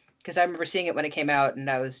it. Because I remember seeing it when it came out, and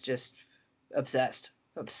I was just obsessed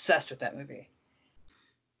with that movie.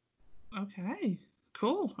 Okay,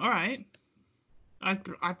 cool. All right.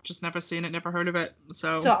 I've just never seen it, never heard of it,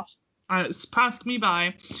 so it's passed me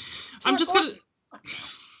by. I'm just gonna.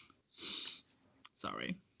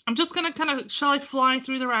 Sorry. I'm just gonna kind of. Shall I fly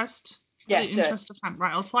through the rest? Yes, in the interest of time.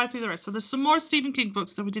 Right, I'll fly through the rest. So there's some more Stephen King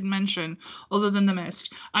books that we didn't mention other than The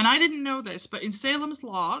Mist. And I didn't know this, but in Salem's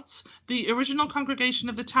Lot, the original congregation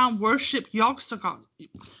of the town worshipped Yog-Sothoth.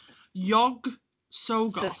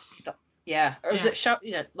 Yeah. Or is it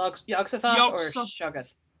Yog-Sothoth or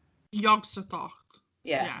Shoggoth? Yog-Sothoth.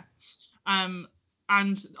 Yeah.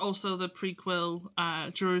 And also the prequel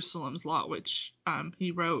Jerusalem's Lot, which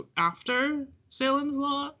he wrote after Salem's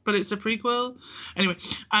Lot, but it's a prequel. Anyway,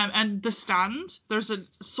 and The Stand, there's a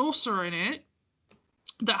sorcerer in it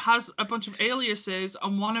that has a bunch of aliases,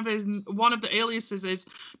 and one of the aliases is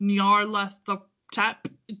Nyarlathotep.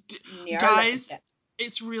 Guys,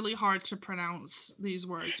 it's really hard to pronounce these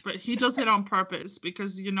words, but he does it on purpose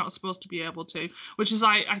because you're not supposed to be able to, which is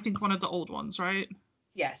I think one of the old ones, right?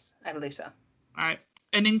 Yes, I believe so. All right.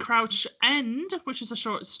 And in Crouch End, which is a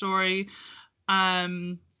short story,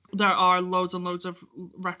 there are loads and loads of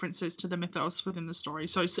references to the mythos within the story.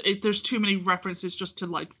 So there's too many references just to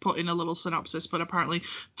like put in a little synopsis, but apparently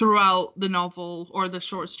throughout the novel or the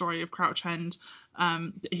short story of Crouch End,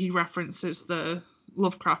 he references the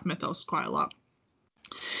Lovecraft mythos quite a lot.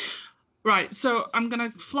 Right, so I'm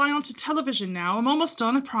going to fly onto television now. I'm almost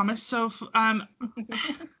done, I promise. So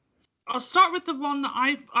I'll start with the one that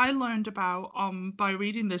I learned about by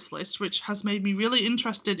reading this list, which has made me really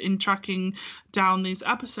interested in tracking down these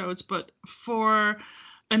episodes. But for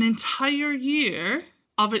an entire year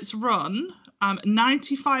of its run,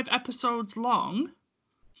 95 episodes long,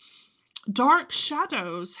 Dark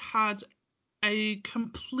Shadows had a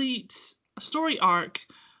complete story arc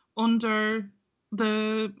under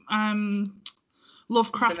the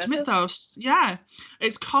Lovecraft The mythos. Yeah.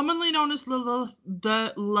 It's commonly known as the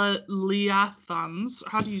Leviathans.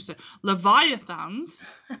 How do you say? Leviathans.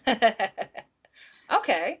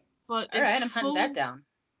 Okay. But All it's right, I'm hunting that full. down.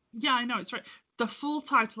 Yeah, I know, it's right. The full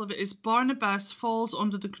title of it is Barnabas Falls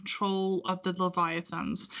Under the Control of the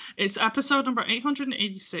Leviathans. It's episode number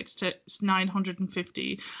 886 to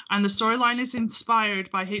 950, and the storyline is inspired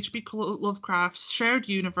by H.P. Lovecraft's shared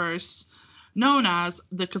universe known as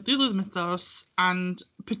the Cthulhu mythos, and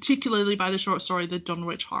particularly by the short story The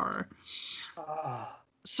Dunwich Horror. Oh.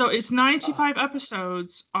 So it's 95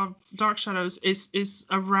 episodes of Dark Shadows is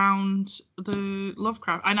around the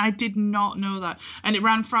Lovecraft, and I did not know that. And it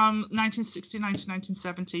ran from 1969 to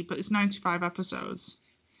 1970, but it's 95 episodes.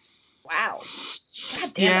 Wow.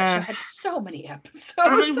 God damn, Yeah. that show had so many episodes.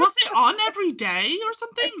 I mean, was it on every day or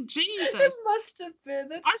something? Jesus. It must have been.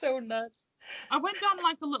 That's so nuts. I went down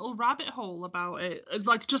like a little rabbit hole about it,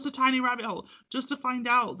 like just a tiny rabbit hole, just to find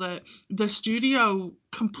out that the studio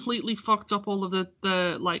completely fucked up all of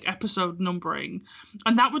the like episode numbering,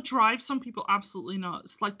 and that would drive some people absolutely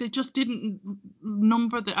nuts. Like they just didn't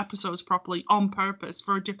number the episodes properly on purpose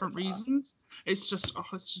for different reasons. Awesome. It's just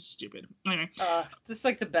stupid. Anyway. This is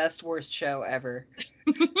like the best worst show ever.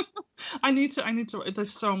 I need to.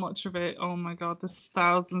 There's so much of it. Oh my god, there's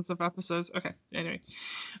thousands of episodes. Okay, anyway.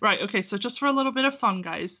 Right, okay, so just for a little bit of fun,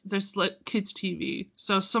 guys, there's like kids' TV.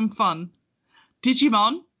 So some fun.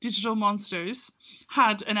 Digimon, Digital Monsters,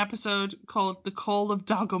 had an episode called The Call of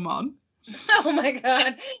Dagomon. Oh my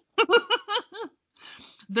god.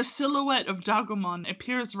 The silhouette of Dagomon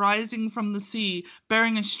appears rising from the sea,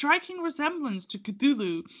 bearing a striking resemblance to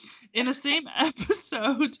Cthulhu. In the same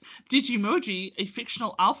episode, Digimoji, a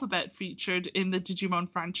fictional alphabet featured in the Digimon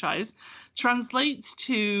franchise, translates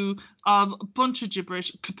to a bunch of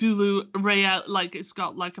gibberish. Cthulhu, Rhea, like it's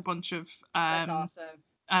got like a bunch of That's awesome.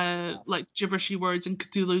 like gibberishy words, and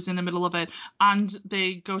Cthulhu's in the middle of it, and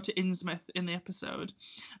they go to Innsmouth in the episode,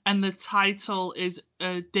 and the title is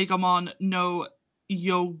Dagomon no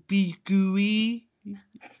Yobigui,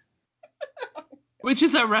 which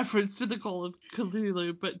is a reference to the Call of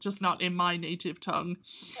Cthulhu, but just not in my native tongue.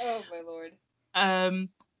 Oh my lord.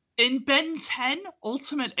 In Ben 10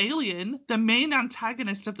 Ultimate Alien, the main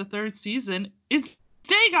antagonist of the third season is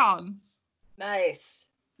Dagon. Nice.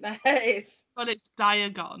 But it's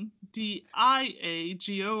Diagon. Diagon.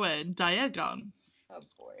 Diagon. Oh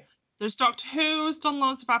boy. There's Doctor Who has done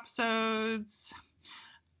loads of episodes.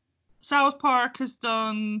 South Park has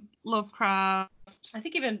done Lovecraft. I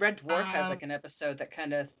think even Red Dwarf has like an episode that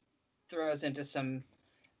kind of throws into some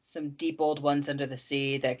deep old ones under the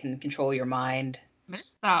sea that can control your mind.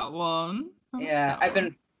 Missed that one. I've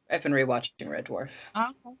been rewatching Red Dwarf. Oh,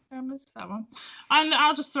 okay, I missed that one. And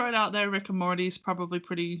I'll just throw it out there. Rick and Morty's probably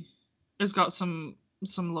has got some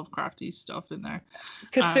Lovecrafty stuff in there.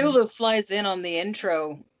 Cthulhu flies in on the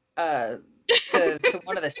intro to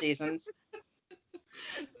one of the seasons.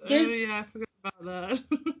 I forgot about that.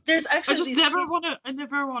 There's actually I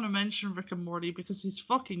never want to mention Rick and Morty because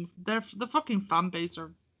the fucking fan base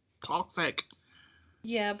are toxic.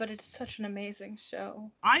 Yeah, but it's such an amazing show.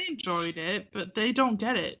 I enjoyed it, but they don't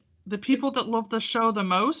get it. The people that love the show the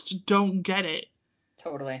most don't get it.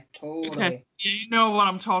 Totally. Okay. You know what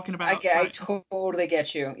I'm talking about. I totally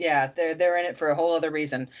get you. Yeah, they're in it for a whole other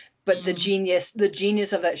reason. But the genius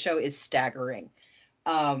of that show is staggering.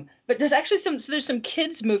 But there's actually some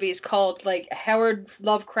kids movies called like Howard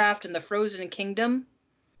Lovecraft and the Frozen Kingdom.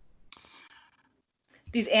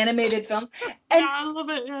 These animated films. And yeah, I love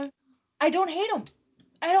it. Yeah. I don't hate them.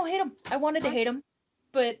 I wanted to hate them,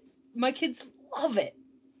 but my kids love it.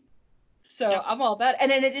 So I'm all about it.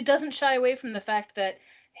 And it doesn't shy away from the fact that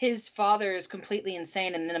his father is completely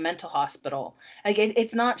insane and in a mental hospital. Like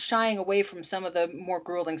it's not shying away from some of the more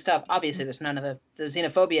grueling stuff. Obviously, there's none of the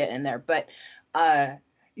xenophobia in there, but that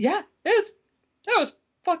was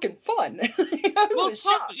fucking fun.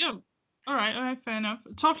 All right, fair enough.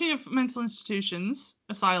 Talking of mental institutions,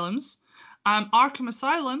 asylums, Arkham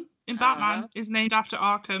Asylum in Batman is named after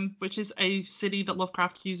Arkham, which is a city that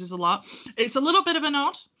Lovecraft uses a lot. It's a little bit of a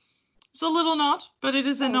nod. It's a little nod, but it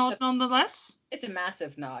is a nod nonetheless. It's a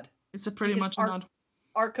massive nod. It's pretty much a nod.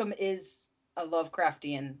 Arkham is a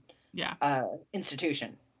Lovecraftian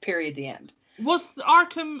institution. Period. The end. Was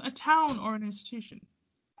Arkham a town or an institution?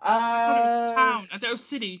 I thought it was a town. I thought it was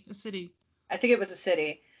a city. I think it was a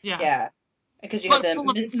city. Yeah. Because you had full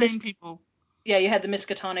of insane people. Yeah, you had the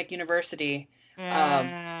Miskatonic University,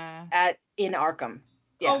 in Arkham.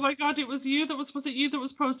 Yeah. Oh my God, it was you that was it you that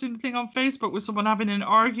was posting the thing on Facebook with someone having an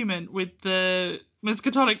argument with the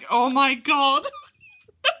Miskatonic? Oh my God.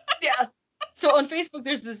 Yeah. So on Facebook,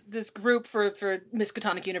 there's this group for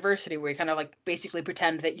Miskatonic University where you kind of like basically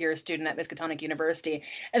pretend that you're a student at Miskatonic University.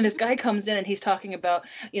 And this guy comes in and he's talking about,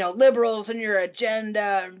 liberals and your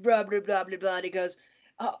agenda and blah, blah, blah, blah, blah. And he goes,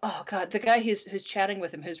 oh God, the guy who's chatting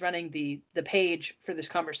with him, who's running the page for this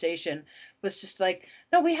conversation, was just like,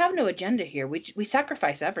 no, we have no agenda here. We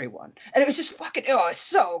sacrifice everyone. And it was just fucking, it's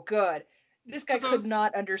so good. This guy could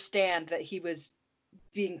not understand that he was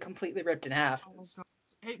being completely ripped in half. Oh God.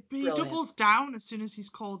 He doubles down as soon as he's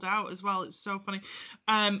called out as well. It's so funny.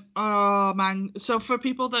 Oh man. So for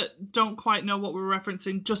people that don't quite know what we're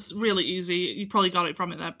referencing, just really easy. You probably got it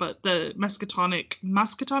from it there, but the Miskatonic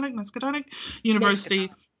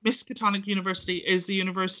University. Miskatonic University is the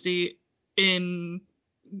university in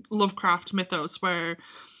Lovecraft mythos where,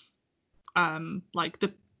 like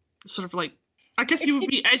the sort of like, I guess you would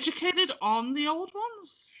be educated on the old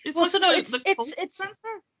ones.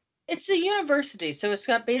 It's a university, so it's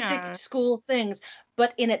got basic school things,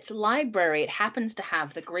 but in its library, it happens to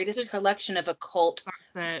have the greatest collection of occult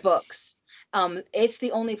books. It's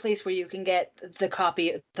the only place where you can get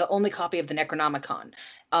the only copy of the Necronomicon.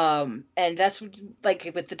 And that's like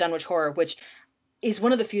with the Dunwich Horror, which is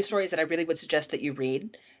one of the few stories that I really would suggest that you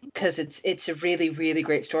read, because it's a really, really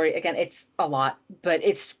great story. Again, it's a lot, but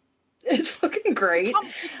it's fucking great.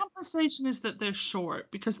 The compensation is that they're short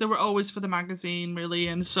because they were always for the magazine, really,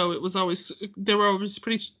 and so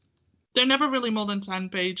they're never really more than 10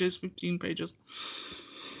 pages, 15 pages.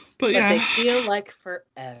 But they feel like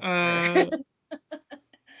forever.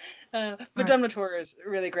 But Dunwich Horror is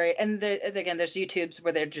really great, and again, there's YouTubes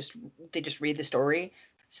where they just read the story.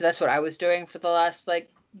 So that's what I was doing for the last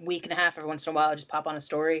week and a half. Every once in a while, I just pop on a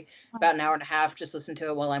story, about an hour and a half, just listen to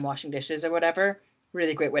it while I'm washing dishes or whatever.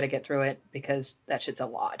 Really great way to get through it because that shit's a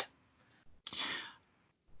lot.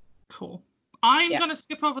 Cool. I'm going to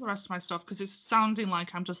skip over the rest of my stuff because it's sounding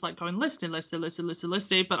like I'm just going listed,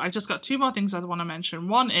 but I just got two more things I want to mention.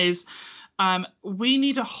 One is we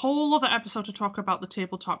need a whole other episode to talk about the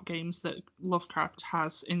tabletop games that Lovecraft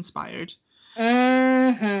has inspired.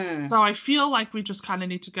 Mm-hmm. So I feel like we just kind of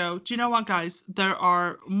need to go, do you know what, guys? There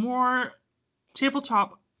are more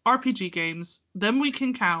tabletop RPG games than we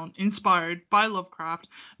can count inspired by Lovecraft.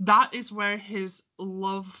 That is where his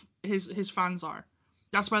fans are.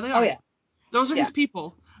 That's where they are. Oh yeah. Those are his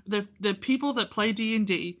people. The people that play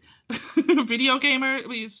D&D, video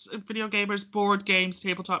gamers, board games,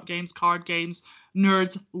 tabletop games, card games,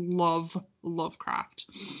 nerds love Lovecraft.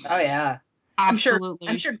 Oh yeah. Absolutely.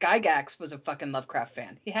 I'm sure Gygax was a fucking Lovecraft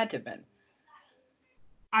fan. He had to have been.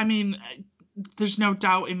 I mean, there's no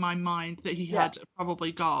doubt in my mind that he had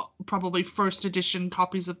probably first edition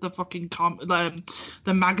copies of the fucking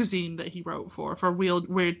the magazine that he wrote for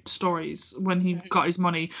weird stories when he got his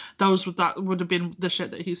money. That would have been the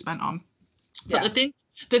shit that he spent on. But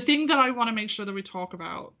the thing that I want to make sure that we talk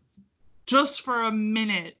about just for a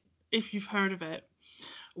minute, if you've heard of it,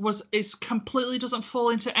 it completely doesn't fall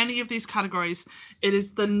into any of these categories. It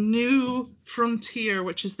is the new frontier,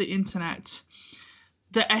 which is the internet.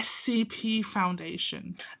 The SCP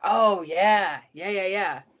Foundation. Oh yeah.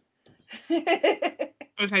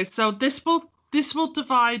 Okay, so this will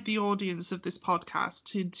divide the audience of this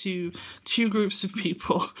podcast into two groups of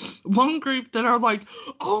people. One group that are like,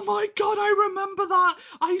 oh my God, I remember that.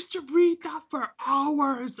 I used to read that for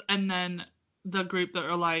hours. And then the group that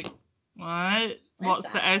are like, what? What's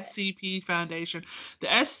the SCP Foundation? The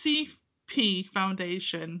SCP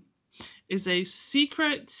Foundation is a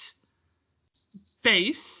secret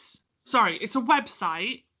it's a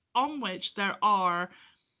website on which there are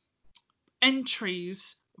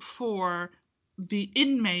entries for the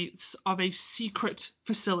inmates of a secret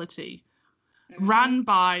facility ran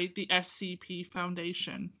by the SCP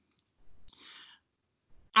Foundation.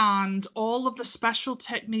 And all of the special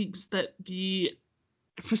techniques that the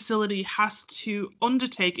facility has to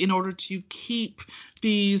undertake in order to keep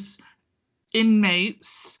these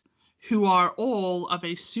inmates, who are all of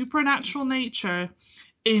a supernatural nature,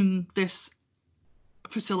 in this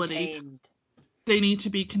facility. Contained. They need to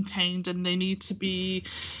be contained and they need to be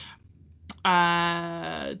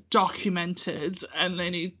documented,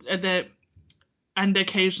 and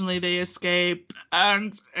occasionally they escape,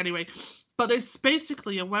 and anyway, but there's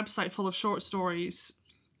basically a website full of short stories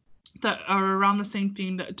that are around the same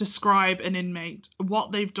theme that describe an inmate,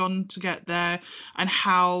 what they've done to get there, and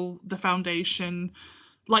how the Foundation,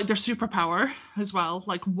 their superpower as well,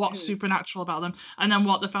 what's supernatural about them, and then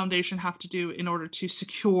what the Foundation have to do in order to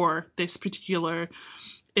secure this particular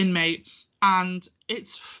inmate. and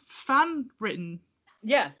it's fan written.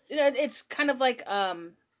 Yeah, it's kind of like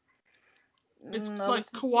It's no,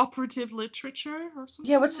 like cooperative literature or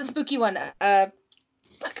something. yeah, what's the spooky one?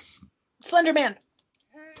 Slender Man.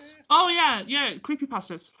 Oh yeah,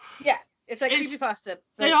 creepypastas. Yeah, it's like It's creepypasta,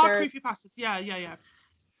 They but are they're creepypastas. Yeah.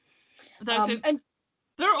 and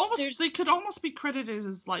They're almost there's they could almost be credited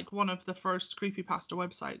as like one of the first creepypasta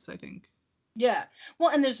websites, I think. yeah, well,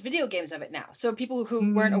 and there's video games of it now, so people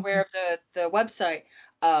who weren't Mm. aware of the website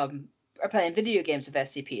are playing video games of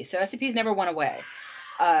SCP. So SCP's never went away.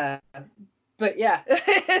 But yeah,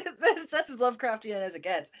 that's as Lovecraftian as it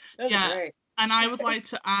gets. That's Yeah, great. and I would like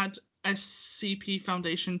to add SCP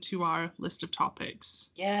Foundation to our list of topics.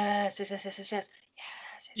 Yes.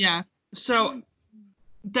 Yeah. So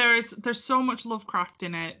there's so much Lovecraft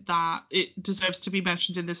in it that it deserves to be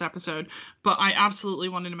mentioned in this episode, but I absolutely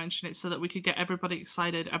wanted to mention it so that we could get everybody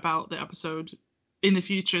excited about the episode in the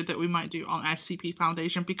future that we might do on SCP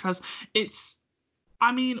Foundation, because it's,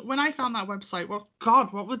 I mean, when I found that website, well,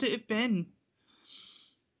 God, what would it have been?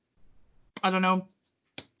 I don't know.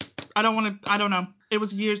 I don't know. It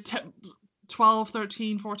was years 12,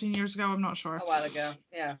 13, 14 years ago, I'm not sure. A while ago,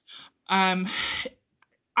 yeah.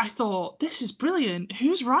 I thought, this is brilliant.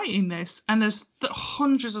 Who's writing this? And there's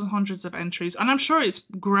hundreds and hundreds of entries, and I'm sure it's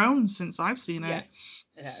grown since I've seen it. Yes,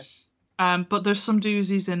 it has. But there's some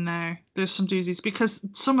doozies in there. There's some doozies because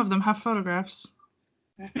some of them have photographs.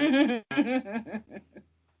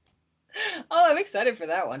 Oh, I'm excited for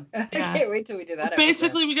that one. I Yeah. can't wait till we do that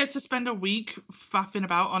Basically, episode. we get to spend a week faffing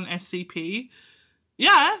about on SCP.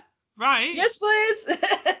 Yeah, right. Yes, please.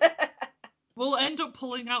 We'll end up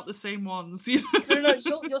pulling out the same ones. No.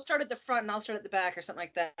 You'll start at the front and I'll start at the back or something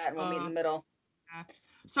like that, and we'll meet in the middle. Yeah.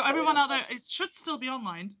 So everyone out there, it should still be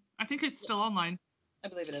online. I think it's still online. I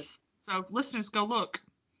believe it is. So listeners, go look.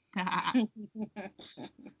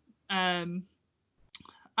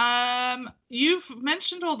 You've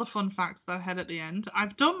mentioned all the fun facts that I had at the end.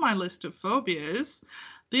 I've done my list of phobias.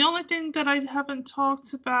 The only thing that I haven't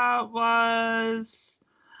talked about was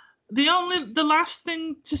the last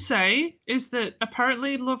thing to say is that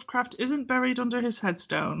apparently Lovecraft isn't buried under his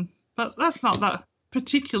headstone, but that's not that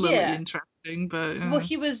particularly interesting. But well,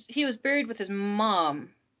 he was buried with his mom,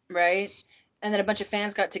 right? And then a bunch of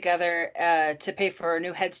fans got together to pay for a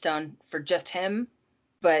new headstone for just him,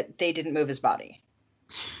 but they didn't move his body.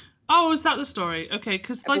 Oh, is that the story? Okay,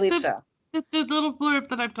 because I believe so. The little blurb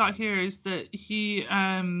that I've got here is that he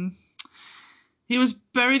was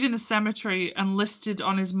buried in a cemetery and listed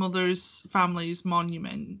on his mother's family's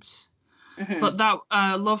monument. Mm-hmm. But that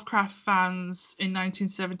Lovecraft fans in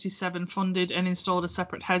 1977 funded and installed a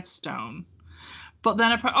separate headstone. But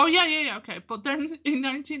then okay. But then in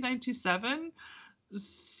 1997,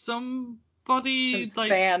 some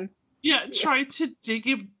fan tried to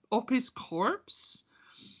dig up his corpse,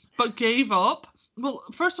 but gave up. Well,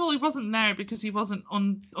 first of all, he wasn't there because he wasn't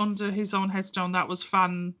under his own headstone. That was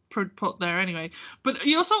fan put there anyway. But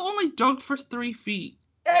he also only dug for 3 feet.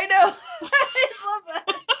 I know. I love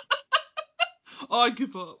that. Oh, I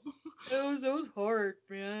give up. It was hard,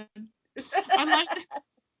 man.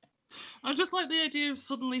 I just like the idea of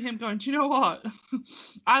suddenly him going, do you know what?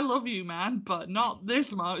 I love you, man, but not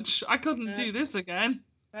this much. I couldn't do this again.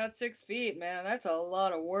 That's 6 feet, man. That's a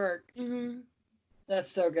lot of work. Mm-hmm.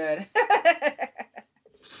 That's so good.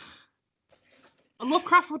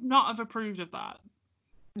 Lovecraft would not have approved of that.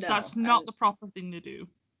 No, that's not the proper thing to do.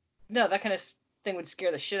 No, that kind of thing would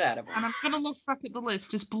scare the shit out of him. And I'm going to look back at the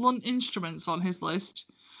list. There's blunt instruments on his list.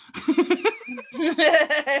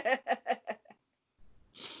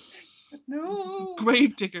 No.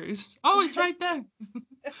 Grave diggers. Oh, it's right there.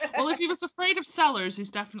 Well, if he was afraid of cellars,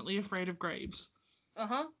 he's definitely afraid of graves.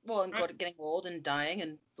 Uh-huh. Well, and getting old and dying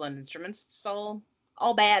and blunt instruments, it's all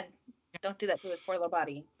bad. Yeah. Don't do that to his poor little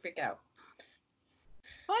body. Freak out.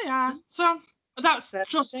 Oh yeah. So that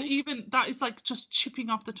is like just chipping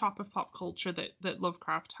off the top of pop culture that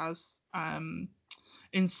Lovecraft has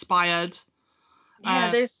inspired. Yeah,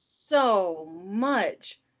 there's so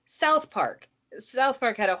much. South Park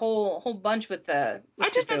had a whole bunch with the. I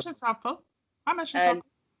did mention South Park. I mentioned South Park.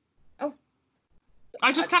 Oh.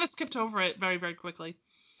 I just kind of skipped over it very, very quickly.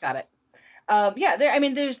 Got it. Yeah,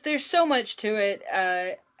 there's so much to it.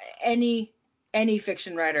 Any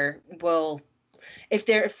fiction writer will, if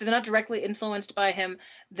they're not directly influenced by him,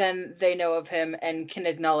 then they know of him and can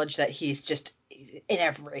acknowledge that he's just in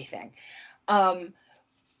everything. Yeah,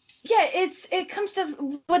 it comes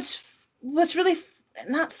to what's really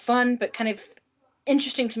not fun, but kind of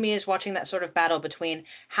interesting to me is watching that sort of battle between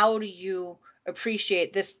how do you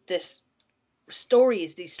appreciate this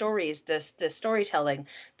these stories, this storytelling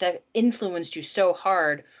that influenced you so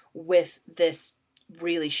hard with this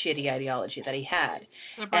really shitty ideology that he had.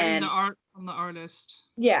 They're writing the And art from the artist.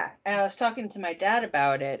 yeah, and I was talking to my dad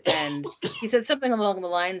about it, and he said something along the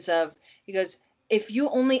lines of, he goes, if you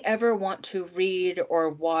only ever want to read or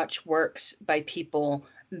watch works by people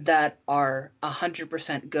that are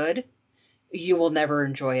 100% good, you will never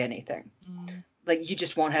enjoy anything. Like, you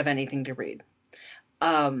just won't have anything to read.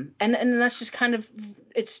 And that's just kind of,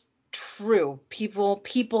 it's true.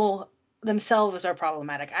 People themselves are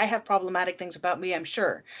problematic. I have problematic things about me, I'm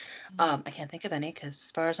sure. I can't think of any because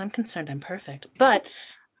as far as I'm concerned, I'm perfect. But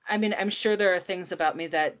I mean, I'm sure there are things about me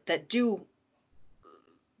that do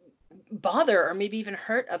bother or maybe even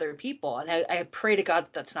hurt other people. And I pray to God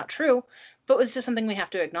that that's not true, but it's just something we have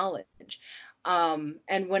to acknowledge.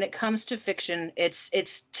 And when it comes to fiction, it's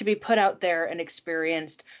to be put out there and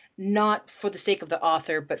experienced, not for the sake of the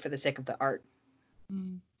author, but for the sake of the art.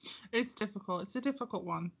 It's difficult. It's a difficult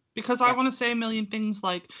one because I want to say a million things,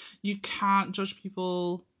 like you can't judge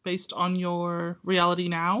people based on your reality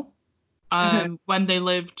now, when they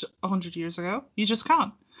lived 100 years ago. You just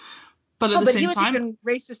can't. But at the same he was time, even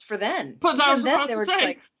racist for then. But that was about they to were say. just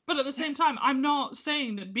like, But at the same time, I'm not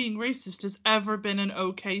saying that being racist has ever been an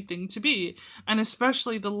okay thing to be, and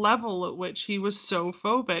especially the level at which he was so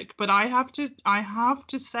phobic. But I have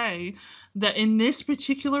to say that in this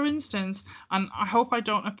particular instance, and I hope I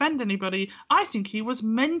don't offend anybody, I think he was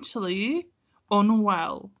mentally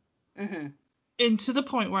unwell. And to the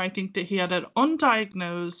point where I think that he had an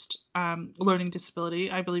undiagnosed learning disability.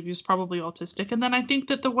 I believe he was probably autistic. And then I think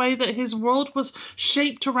that the way that his world was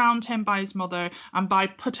shaped around him by his mother and by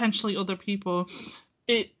potentially other people,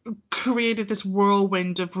 it created this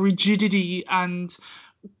whirlwind of rigidity and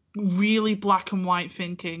really black and white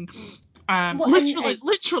thinking.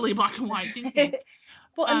 Literally black and white thinking.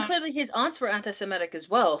 Well, and clearly his aunts were anti-Semitic as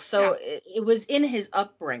well, so it was in his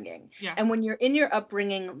upbringing. Yeah. And when you're in your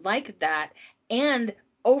upbringing like that, and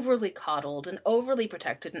overly coddled and overly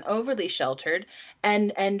protected and overly sheltered,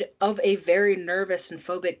 and of a very nervous and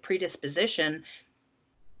phobic predisposition,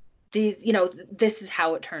 this is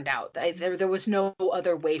how it turned out. There was no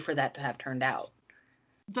other way for that to have turned out.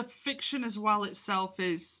 The fiction as well itself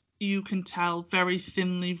is, you can tell, very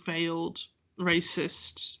thinly veiled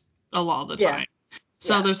racist a lot of the time.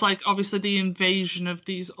 So there's like obviously the invasion of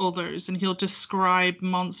these others, and he'll describe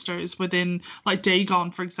monsters within, like Dagon,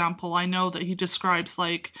 for example. I know that he describes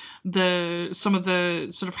like some of the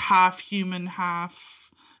sort of half human, half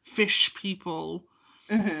fish people,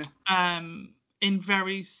 in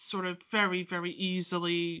very sort of very, very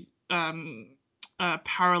easily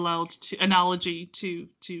paralleled to analogy to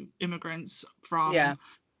immigrants from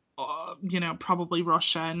probably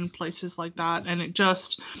Russia and places like that. And it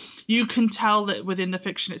just, you can tell that within the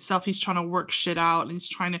fiction itself, he's trying to work shit out,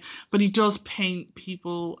 and but he does paint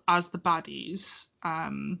people as the baddies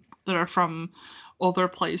that are from other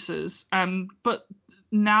places. But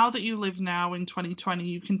now that you live now in 2020,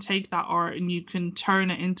 you can take that art and you can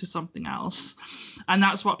turn it into something else. And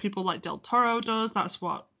that's what people like Del Toro does. That's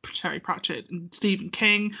what Terry Pratchett and Stephen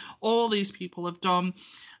King, all these people have done,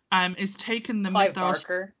 is taken the mythos.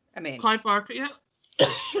 Clive Barker, yeah. For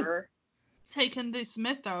sure. Taken this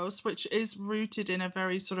mythos, which is rooted in a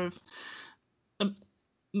very sort of,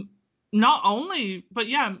 not only, but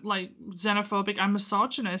yeah, like xenophobic and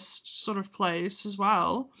misogynist sort of place as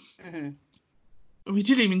well. We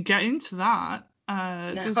didn't even get into that.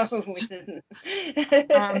 No, we didn't.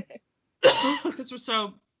 Because we're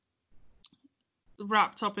so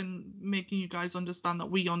wrapped up in making you guys understand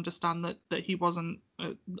that we understand that he wasn't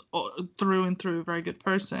through and through a very good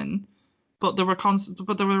person, but there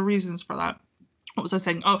were reasons for that. What was I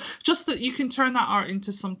saying? Oh, just that you can turn that art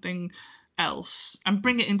into something else and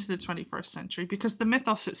bring it into the 21st century, because the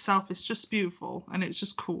mythos itself is just beautiful, and it's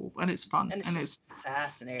just cool, and it's fun, and it's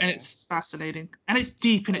fascinating, and it's fascinating, and it's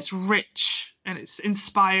deep, and it's rich, and it's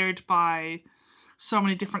inspired by so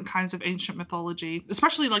many different kinds of ancient mythology,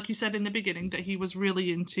 especially like you said in the beginning that he was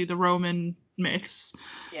really into the Roman myths.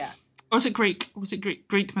 Yeah. Or was it Greek?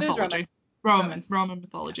 Greek mythology? Roman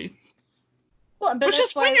mythology. Well, but which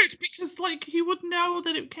is weird because like he would know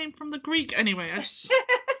that it came from the Greek anyway.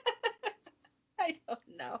 I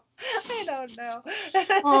don't know.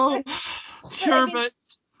 Oh, Herbert.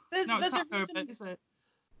 No, it's not Herbert, is it?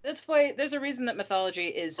 That's why there's a reason that mythology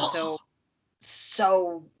is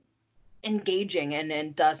so engaging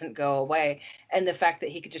and doesn't go away. And the fact that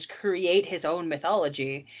he could just create his own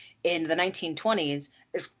mythology in the 1920s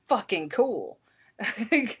is fucking cool.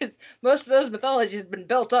 Because most of those mythologies have been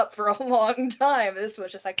built up for a long time. This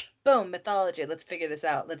was just like, boom, mythology. Let's figure this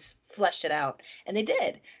out. Let's flesh it out. And they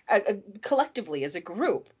did. Collectively, as a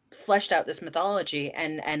group, fleshed out this mythology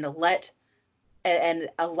and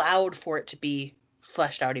allowed for it to be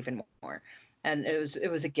fleshed out even more. And it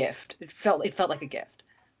was a gift. It felt like a gift.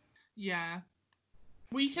 Yeah.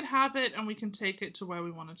 We can have it and we can take it to where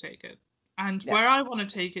we want to take it. And Yeah. where I want to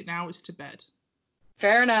take it now is to bed.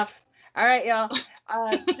 Fair enough. All right, y'all.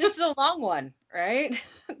 This is a long one, right?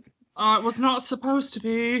 It was not supposed to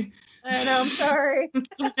be. I know, I'm sorry.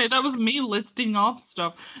 It's okay, that was me listing off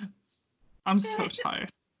stuff. I'm so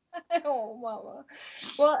tired. Oh, mama.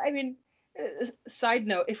 Well, I mean, side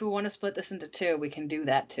note, if we want to split this into two, we can do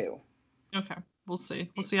that too. Okay, we'll see.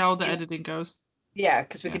 We'll see how the Yeah. editing goes. Yeah,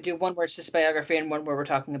 because we could do one where it's just biography and one where we're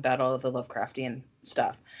talking about all of the Lovecraftian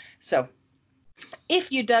stuff. So,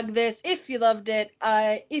 if you dug this, if you loved it,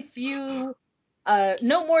 if you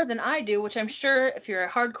know more than I do, which I'm sure if you're a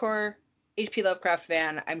hardcore H.P. Lovecraft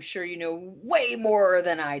fan, I'm sure you know way more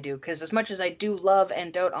than I do, because as much as I do love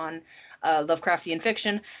and dote on Lovecraftian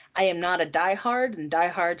fiction, I am not a diehard, and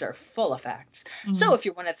diehards are full of facts. So if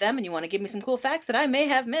you're one of them and you want to give me some cool facts that I may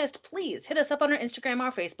have missed, please hit us up on our Instagram,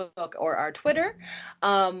 our Facebook, or our Twitter.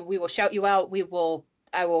 We will shout you out.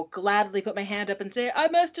 I will gladly put my hand up and say, I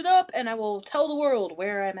messed it up, and I will tell the world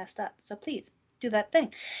where I messed up. So please do that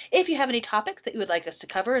thing. If you have any topics that you would like us to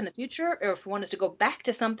cover in the future, or if you want us to go back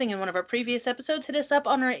to something in one of our previous episodes, hit us up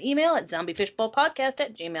on our email at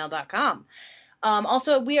zombiefishbowlpodcast@gmail.com.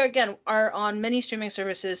 Also, we are on many streaming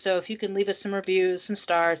services, so if you can leave us some reviews, some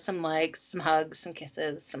stars, some likes, some hugs, some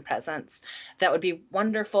kisses, some presents, that would be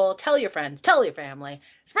wonderful. Tell your friends, tell your family,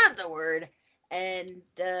 spread the word, and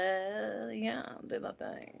yeah, do that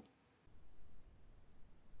thing.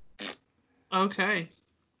 Okay.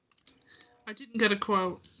 I didn't get a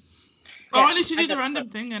quote. Yes, I need to do the got random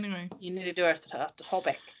thing anyway. You need to do our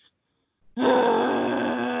topic.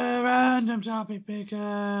 Random topic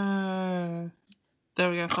picker. There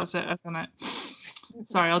we go. That's it. I've done it.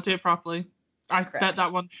 Sorry, I'll do it properly. I bet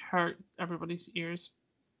that one hurt everybody's ears.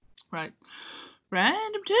 Right.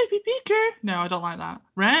 Random topic picker. No, I don't like that.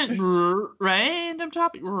 Random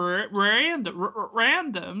topic. Random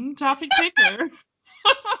topic picker.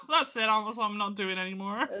 That's it. Almost. I'm not doing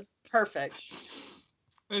anymore. That's perfect.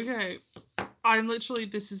 Okay.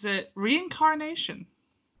 This is it. Reincarnation.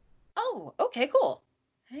 Oh, okay, cool.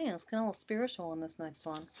 Hey, let's get a little spiritual in this next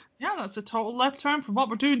one. Yeah, that's a total left turn from what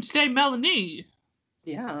we're doing today, Melanie.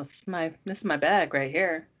 Yeah, this is my bag right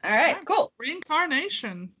here. All right, cool.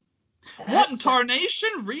 Reincarnation. What tarnation?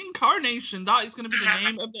 Reincarnation. That is going to be the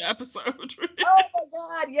name of the episode. Oh my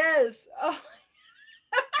god, yes. Oh.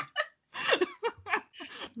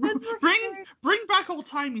 Bring back old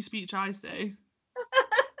timey speech, I say.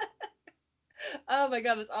 Oh my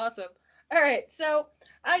god, that's awesome. All right, so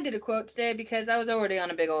I did a quote today because I was already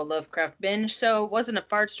on a big old Lovecraft binge, so it wasn't a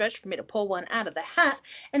far stretch for me to pull one out of the hat.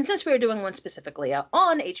 And since we were doing one specifically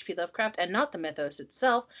on H.P. Lovecraft and not the mythos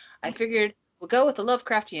itself, I figured we'll go with the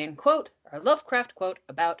Lovecraftian quote, or Lovecraft quote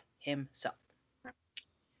about himself.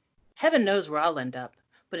 Heaven knows where I'll end up,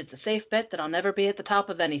 but it's a safe bet that I'll never be at the top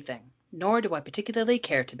of anything, nor do I particularly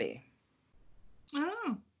care to be.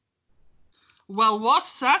 Oh. Well, what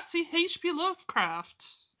sassy H.P. Lovecraft?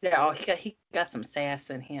 Yeah, he got some sass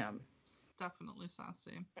in him. Definitely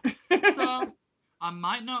sassy. So, I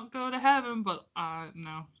might not go to heaven, but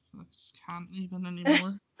no, I just can't even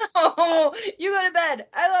anymore. Oh, you go to bed.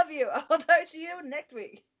 I love you. I'll talk to you next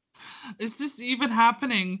week. Is this even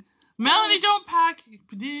happening? Melanie, don't pack.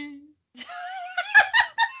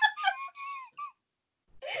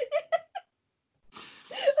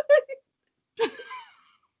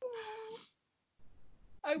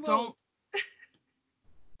 I won't. Don't.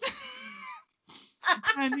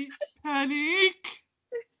 Panic.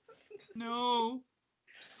 No.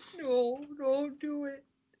 No, don't do it.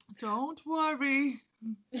 Don't worry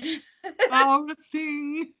about a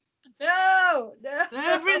thing. No.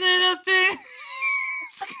 Every little thing is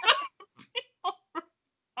gonna be alright.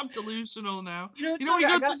 I'm delusional now. You know when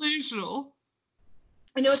you go delusional?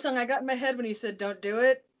 You know what song I got in my head when you said don't do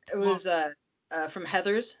it? It was from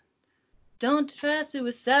Heathers. Don't try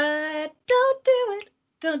suicide. Don't do it.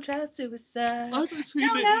 Don't try suicide. I haven't seen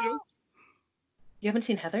it. No. You haven't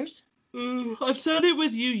seen Heathers? I've seen it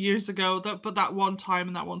with you years ago, but that one time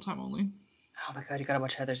and that one time only. Oh my god, you gotta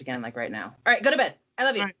watch Heathers again, like right now. All right, go to bed. I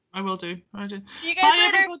love you. Right, I will do. See you guys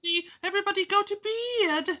later. Everybody. Everybody go to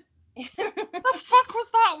bed. The fuck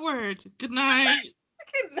was that word? Good night.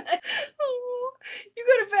 Good night. Oh, you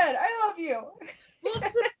go to bed. I love you.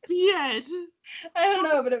 What's a bed? I don't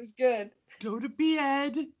know, but it was good. Go to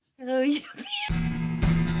bed. Oh, yeah.